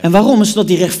breastplate on him. En waarom? Is dat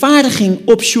die rechtvaardiging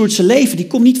op Sjoerd's leven, die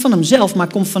komt niet van hemzelf, maar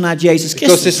komt vanuit Jezus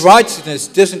Because Christus. this righteousness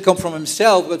doesn't come from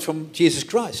himself, but from Jesus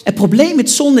Christ. Het probleem met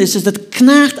zonde is dat het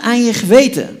knaagt aan je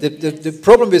geweten. The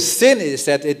problem with sin is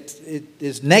that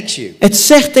it nags you. Het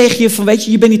zegt tegen je van, weet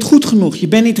je bent niet goed genoeg, je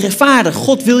bent niet rechtvaardig,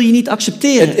 God wil je niet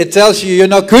accepteren. It tells you you're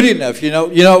not good enough,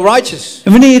 you're not righteous.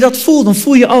 En wanneer je dat voelt, dan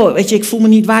voel je, oh, weet je, ik voel me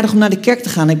niet waardig om naar de kerk te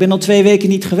gaan. Ik ben al 2 weken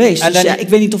niet geweest, En dus dan- ja, ik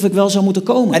weet niet of ik wel zou moeten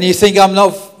komen. And you think I'm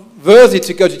not worthy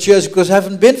to go to church because I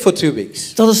haven't been for 2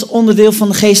 weeks. Dat is onderdeel van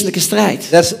de geestelijke strijd.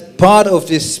 That's part of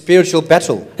this spiritual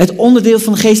battle. Het onderdeel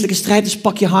van de geestelijke strijd is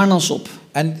pak je harnas op.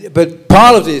 But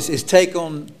part of this is take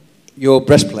on your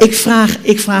breastplate.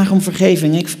 Ik vraag om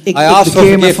vergeving. Ik ask for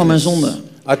bekeer me van mijn forgiveness.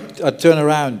 zonde. I turn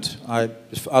around. I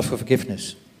ask for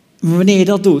forgiveness. Maar wanneer je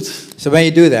dat doet, So when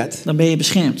you do that, dan ben je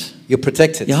beschermd. you're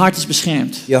protected. Je hart is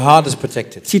beschermd. Your heart is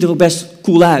protected. Het ziet er ook best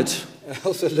cool uit.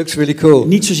 Also, it looks really cool.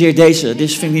 Niet zozeer deze,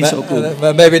 dit vind ik niet zo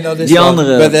cool. Maybe not this Die one,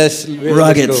 andere, but that's really cool.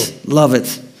 rugged, love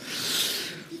it.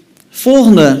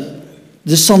 Volgende,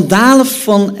 de sandalen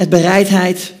van het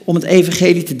bereidheid om het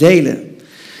evangelie te delen.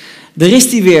 Er is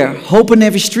die weer, hope on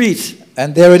every street.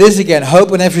 And there it is again,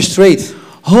 hope on every street.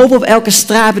 Hoop op elke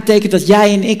straat betekent dat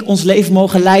jij en ik ons leven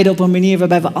mogen leiden op een manier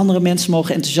waarbij we andere mensen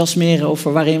mogen enthousiasmeren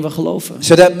over waarin we geloven.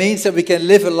 So that means that we can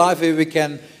live a life where we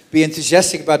can be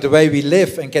enthusiastic about the way we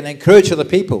live and can encourage other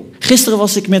people. Gisteren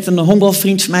was ik met een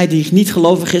honkbalvriend van mij die niet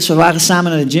gelovig is. We waren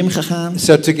samen naar de gym gegaan.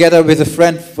 So together with a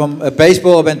friend from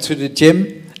baseball, I went to the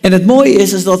gym. En het mooie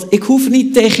is dat ik hoef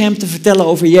niet tegen hem te vertellen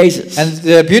over Jezus. And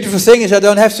the beautiful thing is I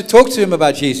don't have to talk to him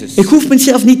about Jesus. Ik hoef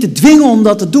mezelf niet te dwingen om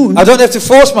dat te doen. I don't have to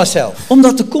force myself.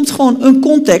 Omdat er komt gewoon een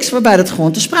context waarbij dat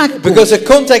gewoon te sprake komt. Because a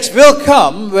context will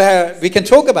come where we can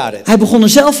talk about it. Hij begon er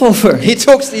zelf over. He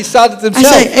started Hij himself.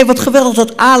 zei, hey, wat geweldig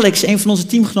dat Alex, een van onze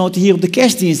teamgenoten, hier op de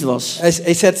kerstdienst was.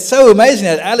 He said, so amazing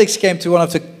that Alex came to one of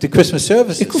the Christmas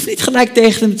services. Ik hoef niet gelijk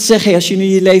tegen hem te zeggen, hey, als je nu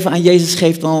je leven aan Jezus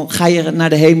geeft, dan ga je naar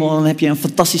de hemel en dan heb je een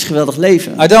fantastisch geweldig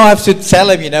leven. I don't have to tell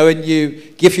him, you know, when you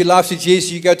give your life to Jesus,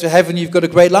 you go to heaven, you've got a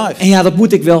great life. En ja, dat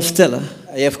moet ik wel vertellen.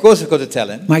 Yeah, of course I've got to tell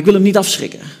him. Maar ik wil hem niet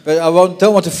afschrikken. But I don't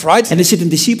want to frighten En him. er zit een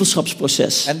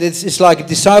discipelschapsproces. And it's like a Er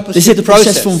discipleship zit een proces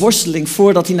process. van worsteling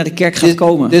voordat hij naar de kerk gaat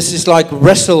komen. This is like a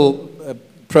wrestle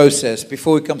process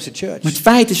before he comes to church. Maar het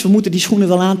feit is, we moeten die schoenen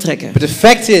wel aantrekken. But the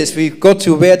fact is, we've got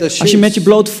to wear those shoes. Als je met je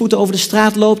blote voeten over de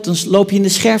straat loopt, dan loop je in de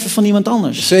scherven van iemand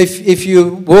anders. So if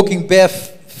you're walking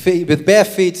with bare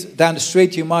feet down the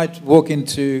street, you might walk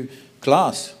into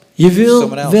glass. Je wil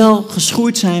Someone else. wel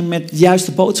geschoeid zijn met de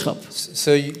juiste boodschap.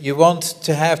 So you want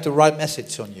to have the right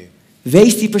message on you.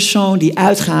 Wees die persoon die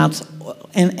uitgaat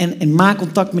en maak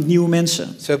contact met nieuwe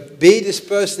mensen. So be this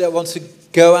person that wants to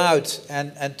go out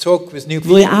and talk with new Ik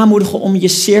wil people. je aanmoedigen om je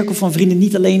cirkel van vrienden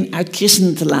niet alleen uit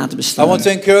christenen te laten I bestaan. want to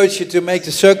encourage you to make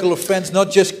the circle of friends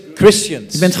not just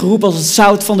Christians. Je bent geroepen als het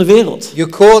zout van de wereld.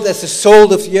 You're called as the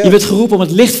salt of the Je earth. bent geroepen om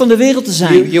het licht van de wereld te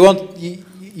zijn.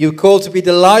 You're called to be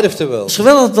the light of the Het world. is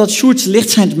geweldig dat Sjoerd's licht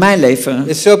schijnt in mijn leven.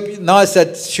 It's so nice that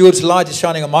Sjoerd's light is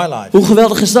shining on my life. Hoe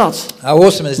geweldig is dat? How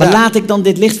awesome is Maar that? laat ik dan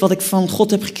dit licht wat ik van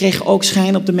God heb gekregen ook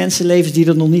schijnen op de mensenlevens die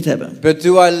dat nog niet hebben. But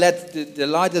do I let the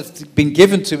light that's been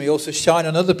given to me also shine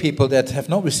on other people that have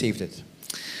not received it?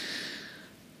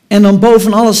 En dan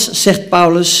boven alles zegt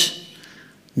Paulus,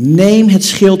 neem het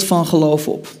schild van geloof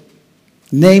op.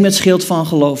 Neem het schild van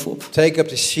geloof op. Take up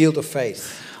the shield of faith.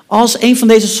 Als een van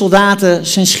deze soldaten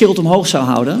zijn schild omhoog zou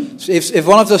houden, So if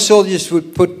one of those soldiers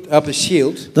would put up a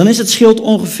shield, dan is het schild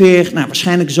ongeveer,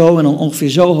 waarschijnlijk zo en dan ongeveer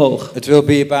zo hoog. it will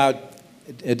be about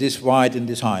this wide and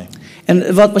this high.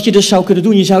 En wat je dus zou kunnen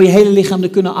doen, je zou je hele lichaam er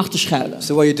kunnen achterschuilen.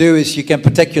 So what you do is you can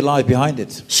protect your life behind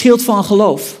it. Schild van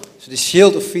geloof. So the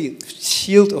shield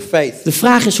of faith. De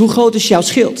vraag is, hoe groot is jouw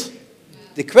schild?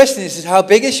 The question is how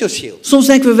big is your shield? Soms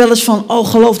denken we wel eens van, oh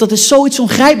geloof, dat is zoiets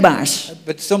ongrijpbaars.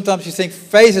 But sometimes you think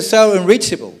faith is so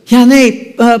unreachable. Ja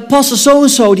nee, pastor zo en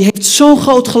zo, die heeft zo'n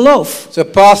groot geloof. So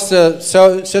pastor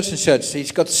such and such, he's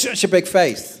got such a big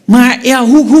faith. Maar ja,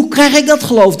 hoe krijg ik dat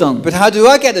geloof dan? But how do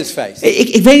I get this faith?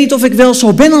 Ik weet niet of ik wel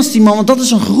zo ben als die man, want dat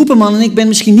is een geroepen man en ik ben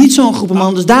misschien niet zo'n geroepen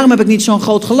man, dus daarom heb ik niet zo'n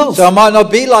groot geloof. So I might not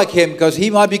be like him because he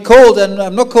might be called and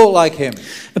I'm not called like him.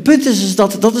 Het punt is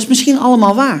dat is misschien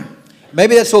allemaal waar.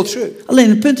 Maybe that's all true. Alleen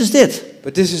het punt is dit.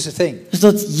 But this is the thing. Dus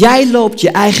dat jij loopt je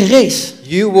eigen race.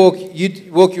 You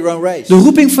walk your own race. De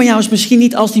roeping van jou is misschien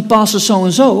niet als die pastor zo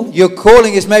en zo. Your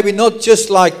calling is maybe not just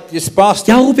like this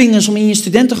pastor. Jouw roeping is om in je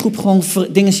studentengroep gewoon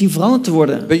dingen zien veranderd te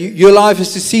worden. But your life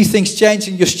is to see things change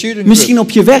in your student group. Misschien op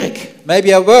je werk.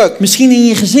 Maybe at work. Misschien in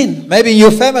je gezin. Maybe in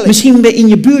your family. Misschien in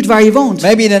je buurt waar je woont.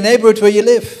 Maybe in the neighborhood where you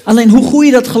live. Alleen hoe groei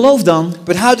je dat geloof dan?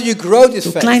 But how do you grow this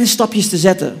Door faith? kleine stapjes te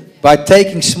zetten. By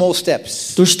taking small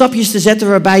steps. Door stapjes te zetten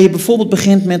waarbij je bijvoorbeeld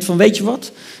begint met van weet je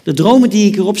wat? De dromen die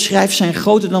ik erop schrijf zijn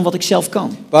groter dan wat ik zelf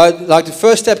kan. But like the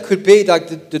first step could be like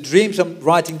the dreams I'm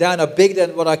writing down are bigger than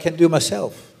what I can do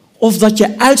myself. Of dat je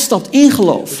uitstapt in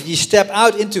geloof. You step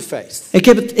out into faith. Ik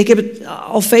heb het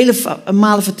al vele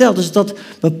malen verteld. Dus dat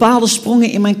bepaalde sprongen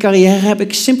in mijn carrière heb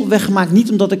ik simpelweg gemaakt. Niet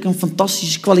omdat ik een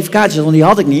fantastische kwalificatie had, want die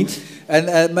had ik niet. And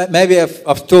maybe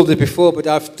I've told it before, but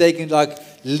I've taken like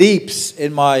leaps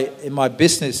in my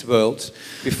business world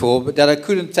before, but that I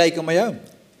couldn't take on my own.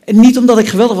 En niet omdat ik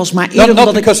geweldig was, maar eerder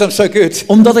Not because I'm so good.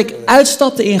 omdat ik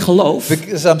uitstapte in geloof.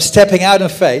 Because I'm stepping out in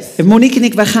faith. En Monique en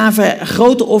ik, wij gaven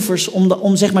grote offers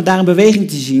om zeg maar daar een beweging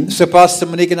te zien. So Pastor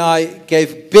Monique and I gave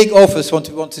big offers want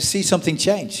to see something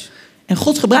change. En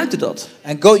God gebruikte dat.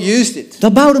 And God used it.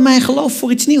 Dat bouwde mijn geloof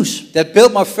voor iets nieuws. That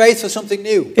built my faith for something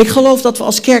new. Ik geloof dat we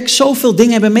als kerk zoveel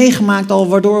dingen hebben meegemaakt al,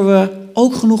 waardoor we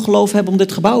ook genoeg geloof hebben om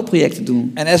dit gebouwproject te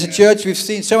doen. And as a church we've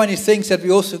seen so many things that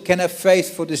we also can have faith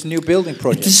for this new building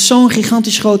project. Het is zo'n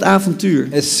gigantisch groot avontuur.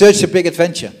 It's such a big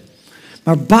adventure.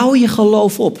 Maar bouw je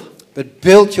geloof op. But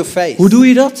build your faith. Hoe doe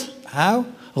je dat? How?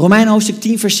 Romeinen hoofdstuk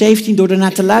 10 vers 17 door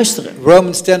ernaar te luisteren.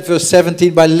 Romans 10 verse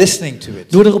 17 by listening to it.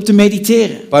 Door erop te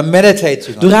mediteren. By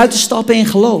meditating on Door it. uit te stappen in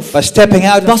geloof. By stepping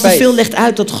out in Pastor Phil faith. legt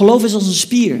uit dat geloof is als een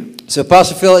spier. So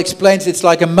Pastor Phil explains it's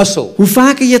like a muscle. Hoe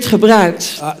vaker je het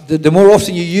gebruikt, The more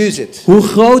often you use it, hoe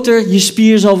groter je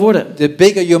spier zal worden. the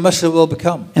bigger your muscle will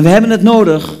become. En we hebben het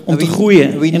nodig om te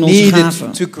groeien We in onze need gaven.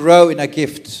 it to grow in our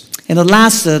gifts. En dat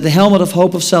laatste, de helmet of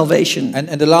hope of salvation.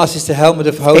 And the last is the helmet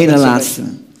of hope. Ene and laatste.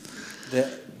 salvation.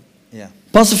 Yeah.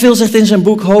 Pastor Phil zegt in zijn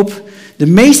boek Hoop, de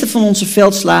meeste van onze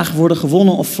veldslagen worden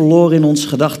gewonnen of verloren in onze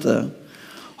gedachten.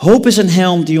 Hoop is een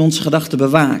helm die onze gedachten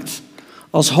bewaakt.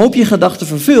 Als hoop je gedachten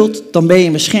vervult, dan ben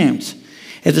je beschermd.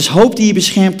 Het is hoop die je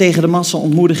beschermt tegen de massa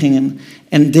ontmoedigingen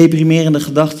en deprimerende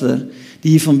gedachten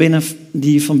die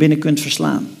je van binnen kunt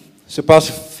verslaan. So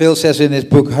Pastor Phil says in his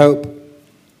book Hope,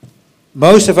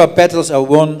 most of our battles are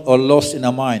won or lost in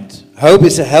our mind. Hope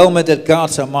is a helmet that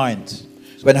guards our mind.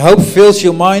 When hope fills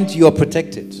your mind, you are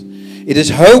protected. It is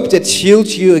hope that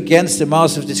shields you against the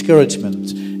massive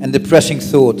discouragement and depressing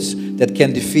thoughts that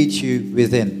can defeat you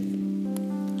within.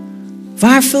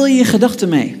 Waar vul je je gedachten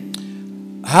mee?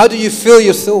 How do you fill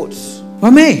your thoughts?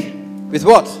 Waarmee? With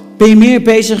what? Ben je meer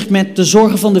bezig met de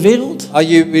zorgen van de wereld? Are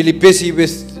you really busy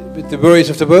with the worries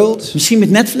of the world? Misschien met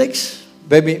Netflix?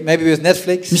 Maybe with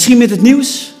Netflix Misschien met het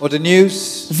nieuws? or the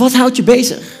news? Of wat houdt je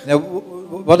bezig? Now,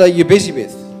 what are you busy with?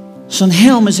 Zo'n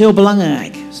helm is heel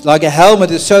belangrijk. It's like a helmet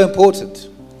is so important.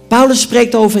 Paulus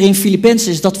spreekt over in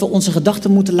Filippenzen dat we onze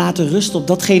gedachten moeten laten rusten op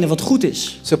datgene wat goed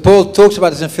is. So Paul talks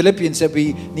about this in Philippians that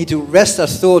we need to rest our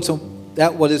thoughts on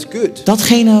that what is good.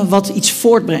 Datgene wat iets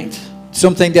voortbrengt.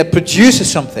 Something that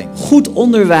produces something. Goed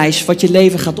onderwijs wat je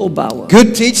leven gaat opbouwen.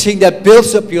 Good teaching that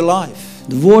builds up your life.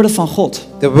 De woorden van God.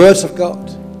 The words of God.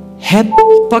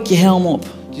 Pak je helm op.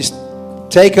 Just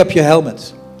take up your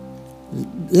helmet.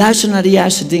 Luister naar de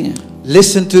juiste dingen.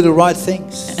 Listen to the right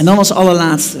things. En dan als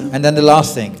allerlaatste. And then the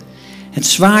last thing. Het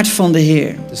zwaard van de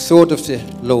Heer. The sword of the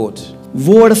Lord.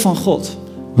 Woorden van God.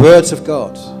 Words of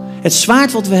God. Het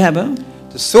zwaard wat we hebben,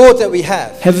 The sword that we have.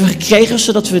 hebben we gekregen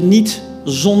zodat we niet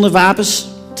zonder wapens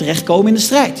terechtkomen in de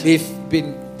strijd.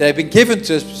 They've been given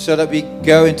to us so that we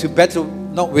go into battle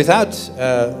not without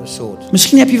a sword.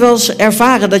 Misschien heb je wel eens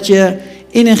ervaren dat je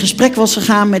in een gesprek was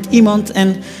gegaan met iemand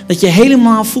en dat je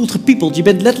helemaal voelt gepiepeld. Je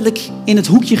bent letterlijk in het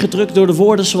hoekje gedrukt door de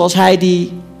woorden zoals hij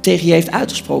die tegen je heeft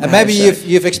uitgesproken. And maybe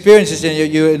you've experienced this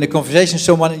you're in a conversation with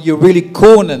someone and you're really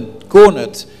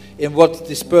cornered in what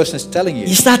this person is telling you.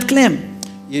 Je staat klem.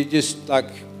 You're just like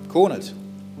cornered.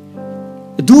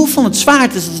 Het doel van het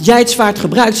zwaard is dat jij het zwaard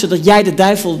gebruikt zodat jij de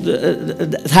duivel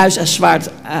het huis als zwaard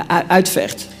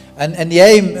uitvecht. And the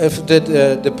aim of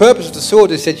the purpose of the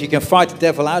sword is that you can fight the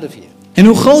devil out of you. En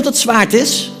hoe groot dat zwaard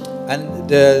is, And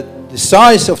the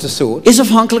size of the sword is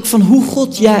afhankelijk van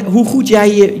hoe goed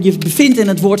jij je bevindt in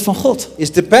het woord van God.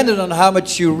 is dependent on how much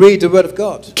you read the word of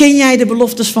God. Ken jij de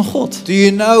beloftes van God? Do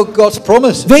you know God's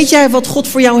promises? Weet jij wat God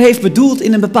voor jou heeft bedoeld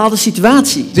in een bepaalde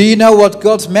situatie? Do you know what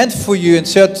God's meant for you in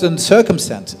certain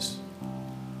circumstances?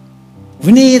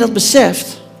 Wanneer je dat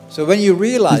beseft, So when you dan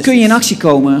realize kun je in actie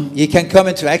komen. you can come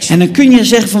into action En dan kun je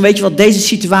zeggen van weet je wat, deze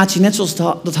situatie, net zoals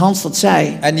dat Hans dat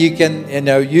zei, and you can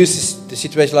use the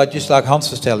situation just like Hans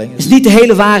was telling. is niet de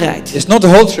hele waarheid. It's not the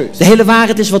whole truth. De hele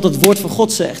waarheid is wat het woord van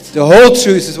God zegt. The whole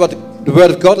truth is what the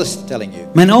word of God is telling you.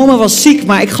 Mijn oma was ziek,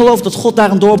 maar ik geloof dat God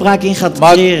daar een doorbraak in gaat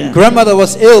My creëren. grandmother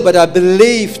was ill, but I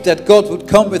believed that God would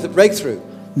come with a breakthrough.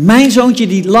 Mijn zoontje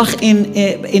die lag in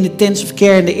de intensive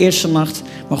care in de eerste nacht,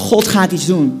 maar God gaat iets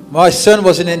doen. My son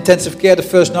was in intensive care the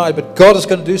first night, but God is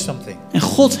going to do something. En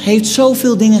God heeft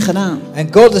zoveel dingen gedaan. And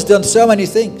God has done so many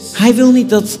things. Hij wil niet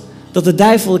dat de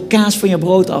duivel de kaas van je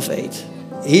brood afeet.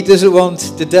 He doesn't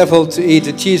want the devil to eat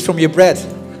the cheese from your bread.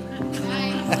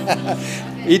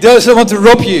 He doesn't want to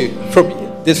rob you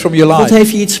from your God life.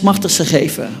 heeft je iets machtigs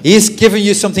gegeven. He is giving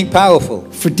you something powerful.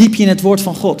 Verdiep je in het woord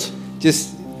van God. Just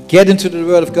get into the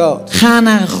word of God. Ga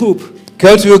naar een groep.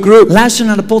 Go to a group. Luister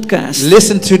naar de podcast.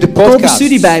 Listen to the Koop een podcast.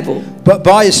 studiebijbel.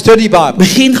 Buy a study Bible.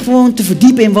 Begin gewoon te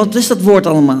verdiepen in wat is dat woord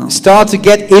allemaal. Start to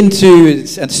get into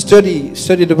it and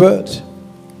study the word.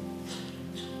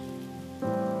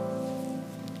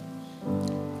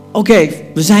 Oké,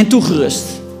 we zijn toegerust.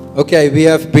 Okay, we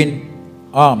have been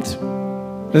armed.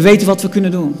 We weten wat we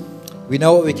kunnen doen. We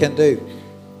know what we can do.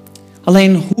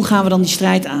 Alleen, hoe gaan we dan die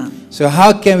strijd aan? So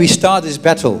how can we start this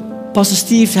battle? Pastor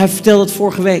Steve, hij vertelde het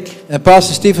vorige week. And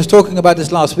Pastor Steve was talking about this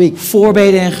last week.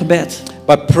 Voorbeden en gebed.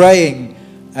 By praying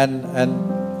and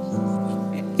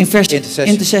In vers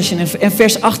intercession. En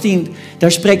vers 18,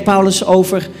 daar spreekt Paulus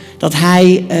over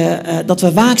dat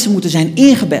we waakzaam moeten zijn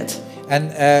in gebed. And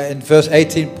in verse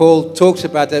 18, Paul talks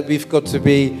about that we've got to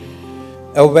be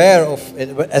aware of it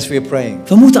as we are praying.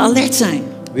 We moeten alert zijn.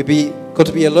 Got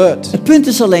to be alert. Het punt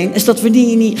is alleen, is dat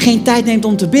wanneer je geen tijd neemt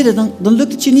om te bidden, dan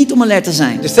lukt het je niet om alert te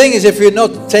zijn. The thing is, if we're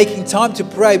not taking time to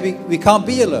pray, we can't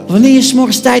be alert. Wanneer je 's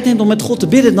morgens tijd neemt om met God te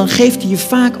bidden, dan geeft hij je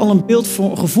vaak al een beeld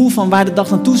voor een gevoel van waar de dag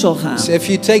naartoe zal gaan. So if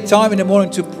you take time in the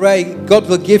morning to pray, God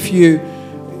will give you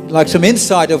like some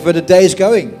insight of where the day is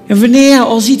going. En wanneer je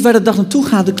al ziet waar de dag naartoe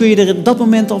gaat, dan kun je er op dat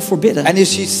moment al voor bidden. And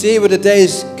as you see where the day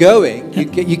is going,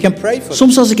 you can pray for it.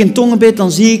 Soms als ik in tongen bid,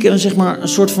 dan zie ik een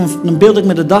soort van, dan beeld ik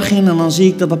me de dag in en dan zie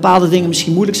ik dat bepaalde dingen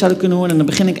misschien moeilijk zouden kunnen worden en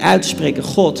dan begin ik uit te spreken.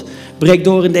 God, breek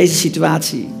door in deze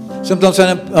situatie. Sometimes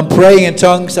when I'm praying in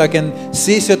tongues, I can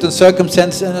see certain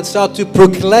circumstances and I start to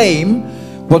proclaim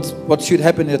what should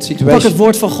happen in that Ik pak situation. het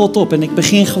woord van God op en ik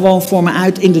begin gewoon voor me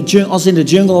uit in de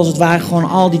jungle als het ware, gewoon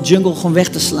al die jungle gewoon weg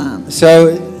te slaan.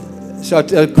 So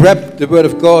I grab the word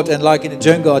of God and like in the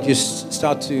jungle, I just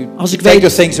start to Als ik take weet-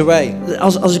 those things away.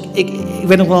 Als ik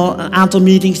weet nog wel een aantal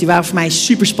meetings die waren voor mij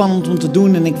super spannend om te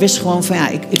doen en ik wist gewoon van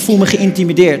ik voel me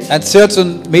geïntimideerd. And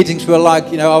certain meetings were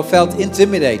like, I felt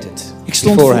intimidated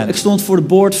beforehand. Ik stond voor de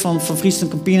board van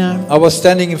Friesland Campina. I was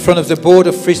standing in front of the board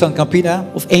of Friesland Campina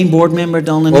Of 1 boardmember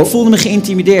dan. En Oh. ik voelde me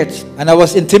geïntimideerd. and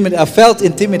I felt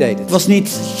intimidated. Ik was niet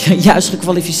juist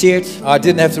gekwalificeerd. I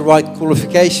didn't have the right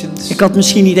qualifications. Ik had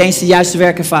misschien niet eens de juiste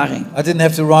werkervaring. I didn't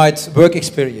have the right work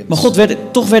experience. Maar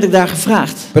toch werd ik daar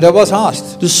gevraagd. But I was asked.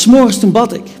 Dus 's morgens toen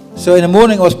bad ik. So in the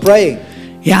morning I was praying.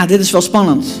 Ja, dit is wel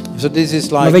spannend. So this is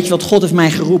Maar like, weet je wat? God heeft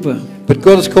mij geroepen. but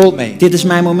God has called me. Dit is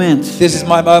mijn moment. This is my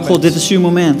moment. God, dit is uw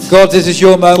moment. God, this is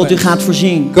your moment. God, u gaat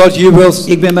voorzien. God, you will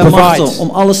Ik ben bij provide. machtig om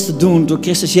alles te doen door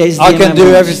Christus Jezus die I in can mij do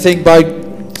woont. everything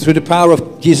through the power of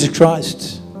Jesus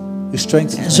Christ, who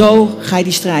strengthens En me. zo ga je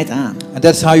die strijd aan. And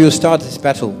that's how you start this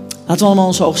battle. Laten we allemaal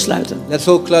onze ogen sluiten. Let's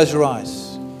all close our eyes.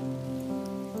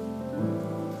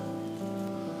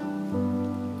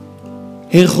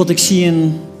 Heere God, ik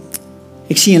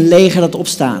zie een leger dat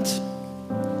opstaat.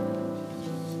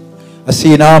 I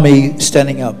see an army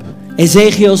standing up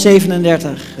Ezekiel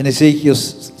 37. in Ezekiel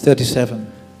 37.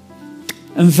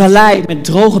 Een vallei met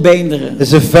droge beenderen.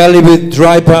 There's a valley with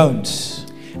dry bones.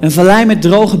 Een vallei met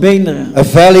droge beenderen. A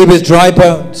valley with dry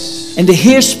bones. En de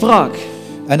Heer sprak.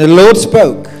 And the Lord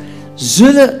spoke.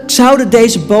 Zouden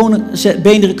deze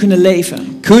beenderen kunnen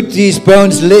leven? Could these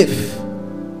bones live?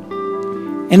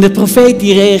 En de profeet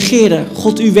die reageerde,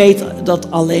 God, u weet dat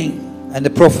alleen. And the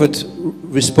prophet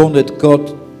responded,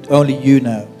 God, only you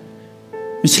know.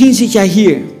 Misschien zit jij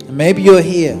hier. And maybe you're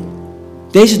here.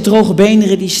 Deze droge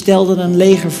beenderen die stelden een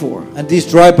leger voor. And these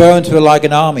dry bones were like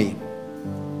an army.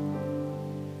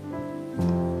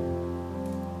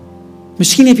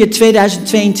 Misschien heb je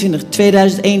 2022,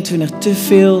 2021 te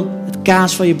veel het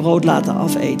kaas van je brood laten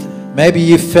afeten. Maybe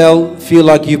you feel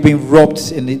like you've been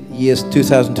robbed in the years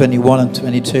 2021 and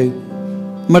 22.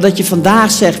 Maar dat je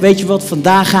vandaag zegt, weet je wat,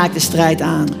 vandaag ga ik de strijd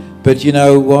aan. But you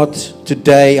know what?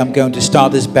 Today I'm going to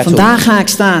start this battle. Vandaag ga ik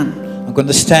staan. I'm going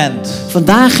to stand.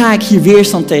 Vandaag ga ik hier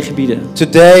weerstand tegen bieden.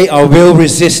 Today I will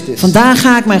resist this. Vandaag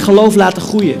ga ik mijn geloof laten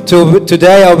groeien.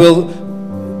 Today I will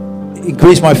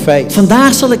increase my faith.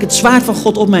 Vandaag zal ik het zwaard van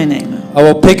God op mij nemen. I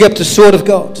will pick up the sword of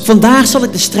God. Vandaag zal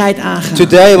ik de strijd aangaan.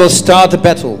 Today I will start the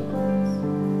battle.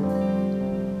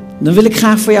 Dan wil ik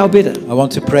graag voor jou bidden. I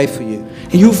want to pray for you.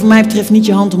 En je hoeft wat mij betreft niet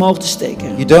je hand omhoog te steken.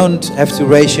 You don't have to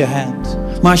raise your hand.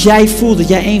 Maar als jij voelt dat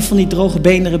jij een van die droge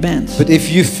beenderen bent. But if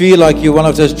you feel like you're one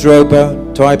of those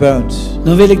dry bones.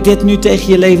 Dan wil ik dit nu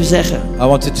tegen je leven zeggen. I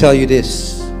want to tell you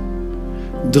this.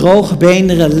 Droge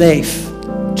beenderen, leef.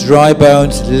 Dry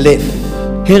bones, live.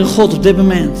 Heere God, op dit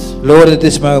moment. Lord, at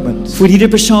this moment. Voor iedere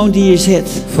persoon die hier zit.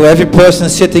 For every person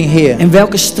sitting here. En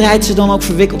welke strijd ze dan ook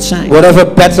verwikkeld zijn.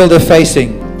 Whatever battle they're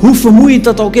facing. Hoe vermoeiend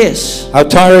dat ook is. How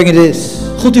tiring it is.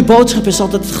 God, uw boodschap is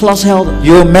altijd het glashelder.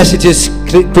 Your message is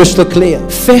crystal clear.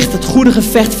 Vecht het goede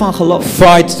gevecht van geloof.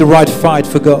 Fight the right fight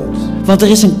for God. Want er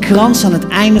is een krans aan het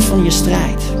einde van je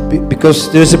strijd. Because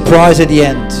there's a prize at the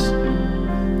end.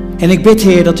 En ik bid,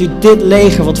 Heer, dat u dit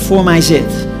leger wat voor mij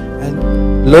zit. And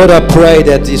Lord, I pray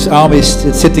that this army is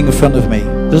sitting in front of me.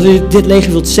 Dat u dit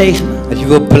leger wilt zegenen. That you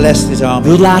will bless this army.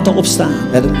 Wilt laten opstaan.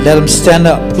 Let them stand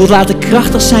up. Wilt laten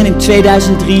krachtig zijn in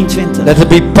 2023. Let there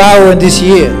be power in this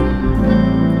year.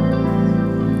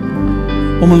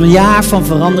 Om een jaar van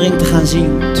verandering te gaan zien.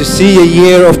 To see a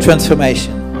year of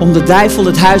transformation. Om de duivel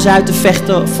het huis uit te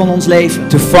vechten van ons leven.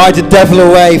 To fight the devil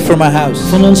away from our house.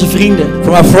 Van onze vrienden.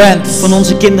 From our friends. Van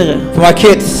onze kinderen. From our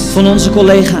kids. Van onze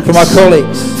collega's. From our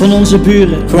colleagues. Van onze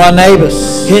buren. From our neighbors.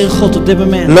 Heere God, op dit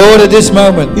moment. Lord, at this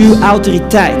moment. Uw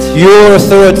autoriteit. Your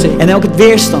authority. En elke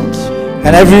weerstand.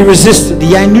 And every resistance die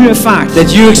jij nu ervaart.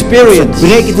 That you experience.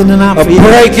 Breek het in de naam van Jezus.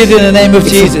 Break it in the name of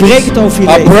Jesus. Breek het over je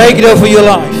leven. Break it over your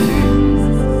life.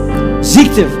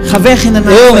 Ziekte, ga weg in de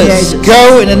naam van Jezus.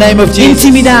 Go in the name of Jesus.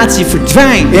 Intimidatie,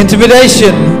 verdwijn.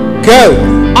 Intimidation, go.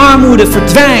 Armoede,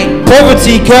 verdwijn.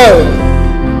 Poverty, go.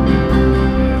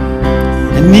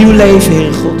 Een nieuw leven,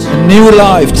 Heere God. A new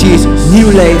life, Jesus.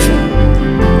 Nieuw leven.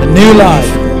 A new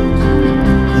life.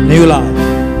 A new life.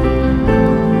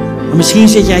 Maar misschien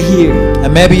zit jij hier.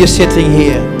 And maybe you're sitting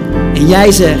here. En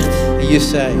jij zegt. And you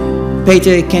say.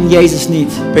 Peter, ik ken Jezus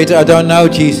niet. Peter, I don't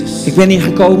know Jesus. Ik ben hier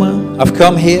gekomen. I've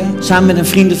come here. Samen met een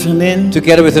vriend of vriendin.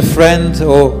 Together with a friend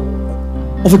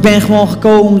Of ik ben gewoon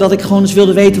gekomen omdat ik gewoon eens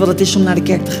wilde weten wat het is om naar de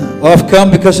kerk te gaan. Or I've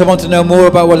come because I want to know more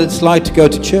about what it's like to go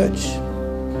to church.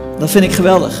 Dat vind ik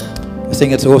geweldig. I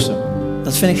think it's awesome.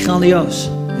 Dat vind ik grandioos.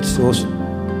 It's awesome.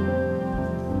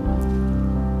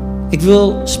 Ik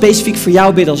wil specifiek voor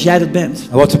jou bidden als jij dat bent.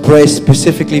 I want to pray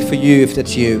specifically for you if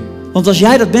that's you. Want als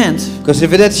jij dat bent, because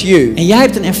if that's you, en jij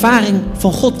hebt een ervaring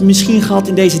van God misschien gehad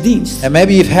in deze dienst, and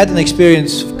maybe you've had an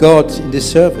experience of God in this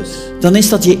service, dan is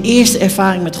dat je eerste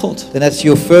ervaring met God. Then that's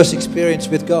your first experience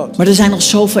with God. Maar er zijn nog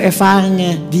zoveel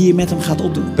ervaringen die je met hem gaat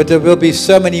opdoen. But there will be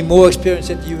so many more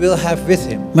experiences that you will have with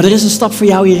him. Maar er is een stap voor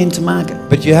jou hierin te maken.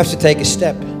 But you have to take a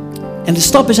step. En de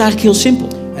stap is eigenlijk heel simpel.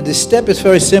 And the step is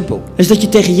very simple. Is dat je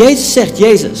tegen Jezus zegt,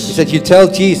 Jezus, is that you tell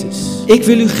Jesus, ik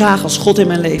wil u graag als God in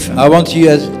mijn leven. I want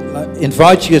you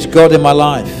invite you as God in my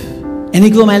life. En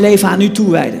ik wil mijn leven aan u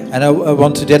toewijden. And I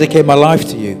want to dedicate my life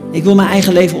to you. Ik wil mijn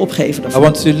eigen leven opgeven daarvoor. I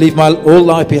want to leave my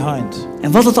whole life behind.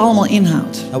 En wat het allemaal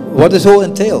inhoudt. What this all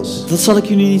entails. Dat zal ik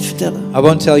jullie niet vertellen. I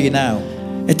won't tell you now.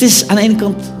 Het is aan de ene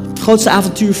kant het grootste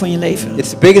avontuur van je leven. It's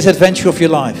the biggest adventure of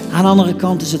your life. Aan de andere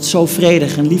kant is het zo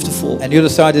vredig en liefdevol. And the other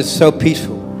side is so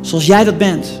peaceful. Zoals jij dat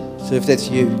bent. So if that's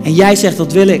you. En jij zegt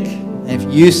dat wil ik. And if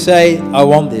you say I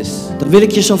want this. Dan wil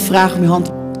ik je zo vragen om je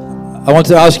hand. I want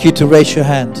to ask you to raise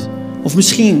your hand. Of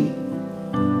misschien.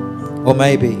 Or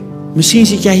maybe. Misschien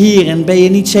zit jij hier en ben je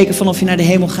niet zeker van of je naar de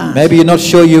hemel gaat. Maybe you're not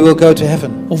sure you will go to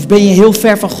heaven. Of ben je heel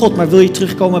ver van God, maar wil je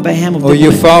terugkomen bij hem op Or dit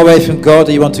you're moment. far away from God and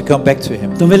you want to come back to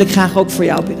him. Dan wil ik graag ook voor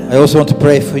jou bidden. I also want to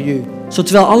pray for you. Zo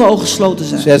terwijl alle ogen gesloten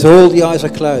zijn. So as all the eyes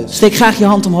are closed. Steek graag je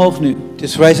hand omhoog nu.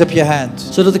 Just raise up your hand.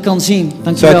 Zodat ik kan zien. So I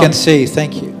Dankjewel. can see.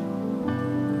 Thank you.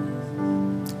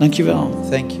 Dankjewel.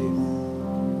 Thank you.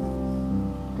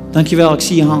 Dankjewel, ik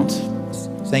zie je hand.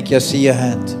 Thank you. I see your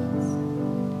hand.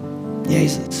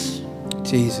 Jezus.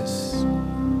 Jesus.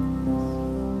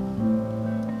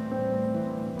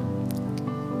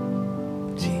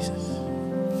 Jesus.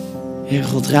 Heer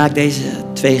God, raak deze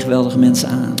 2 geweldige mensen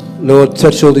aan. Lord,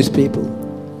 touch all these people.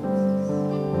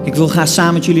 Ik wil graag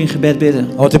samen met jullie in gebed bidden.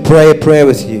 I want to pray a prayer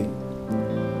with you.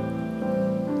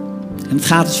 En het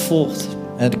gaat als volgt.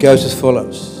 And it goes as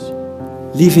follows.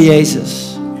 Lieve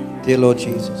Jezus, Dear Lord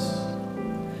Jesus,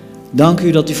 dank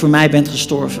u dat u voor mij bent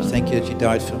gestorven. thank you that you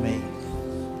died for me.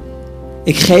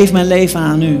 Ik geef mijn leven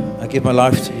aan u. I give my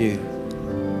life to you.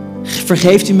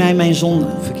 Vergeeft u mij mijn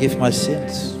zonden. Forgive my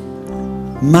sins.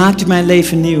 Maakt u mijn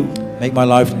leven nieuw. Make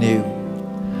my life new.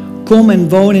 Kom en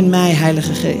woon in mij,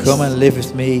 Heilige Geest. Come and live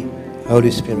with me, Holy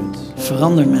Spirit.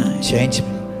 Verander mij. Change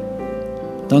me.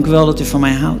 Dank u wel dat u van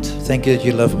mij houdt. Thank you that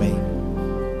you love me.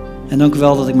 En dank u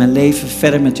wel dat ik mijn leven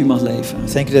verder met u mag leven.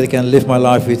 Thank you that I can live my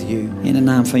life with you. In de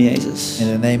naam van Jezus. In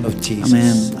the name of Jesus.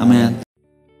 Amen. Amen.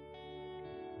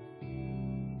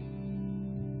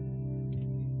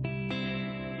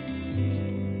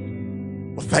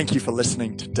 Well, thank you for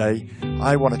listening today.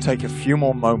 I want to take a few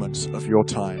more moments of your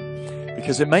time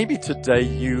because it may be today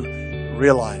you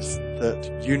realize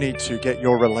that you need to get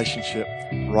your relationship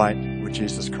right with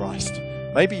Jesus Christ.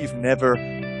 Maybe you've never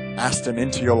asked him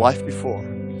into your life before.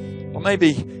 Or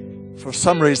maybe for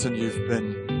some reason you've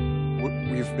been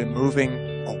moving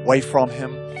away from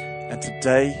him, and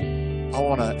today I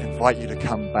want to invite you to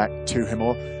come back to him.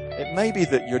 Or it may be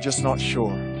that you're just not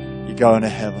sure you're going to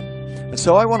heaven. And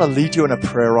so I want to lead you in a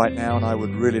prayer right now, and I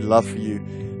would really love for you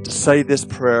to say this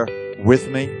prayer with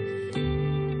me.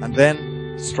 And then,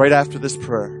 straight after this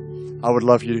prayer, I would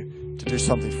love you to do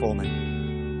something for me.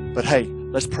 But hey,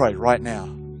 let's pray right now.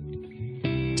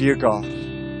 Dear God,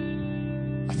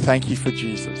 I thank you for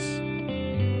Jesus.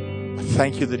 I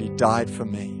thank you that he died for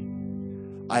me.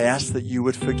 I ask that you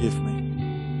would forgive me.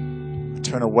 I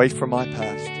turn away from my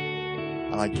past,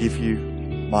 and I give you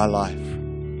my life.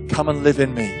 Come and live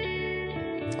in me.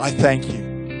 I thank you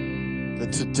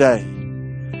that today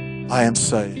I am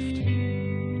saved.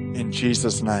 In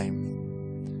Jesus' name,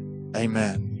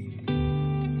 amen.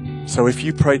 So if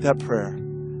you prayed that prayer,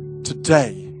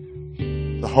 today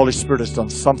the Holy Spirit has done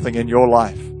something in your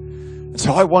life. And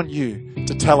so I want you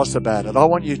to tell us about it. I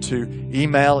want you to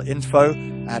email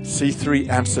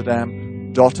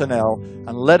info@c3amsterdam.nl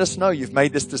and let us know you've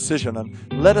made this decision, and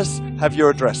let us have your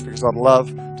address, because I'd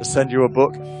love to send you a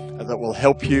book that will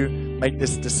help you make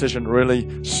this decision really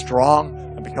strong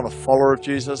and become a follower of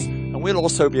Jesus. And we'll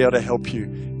also be able to help you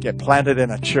get planted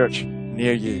in a church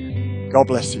near you. God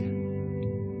bless you.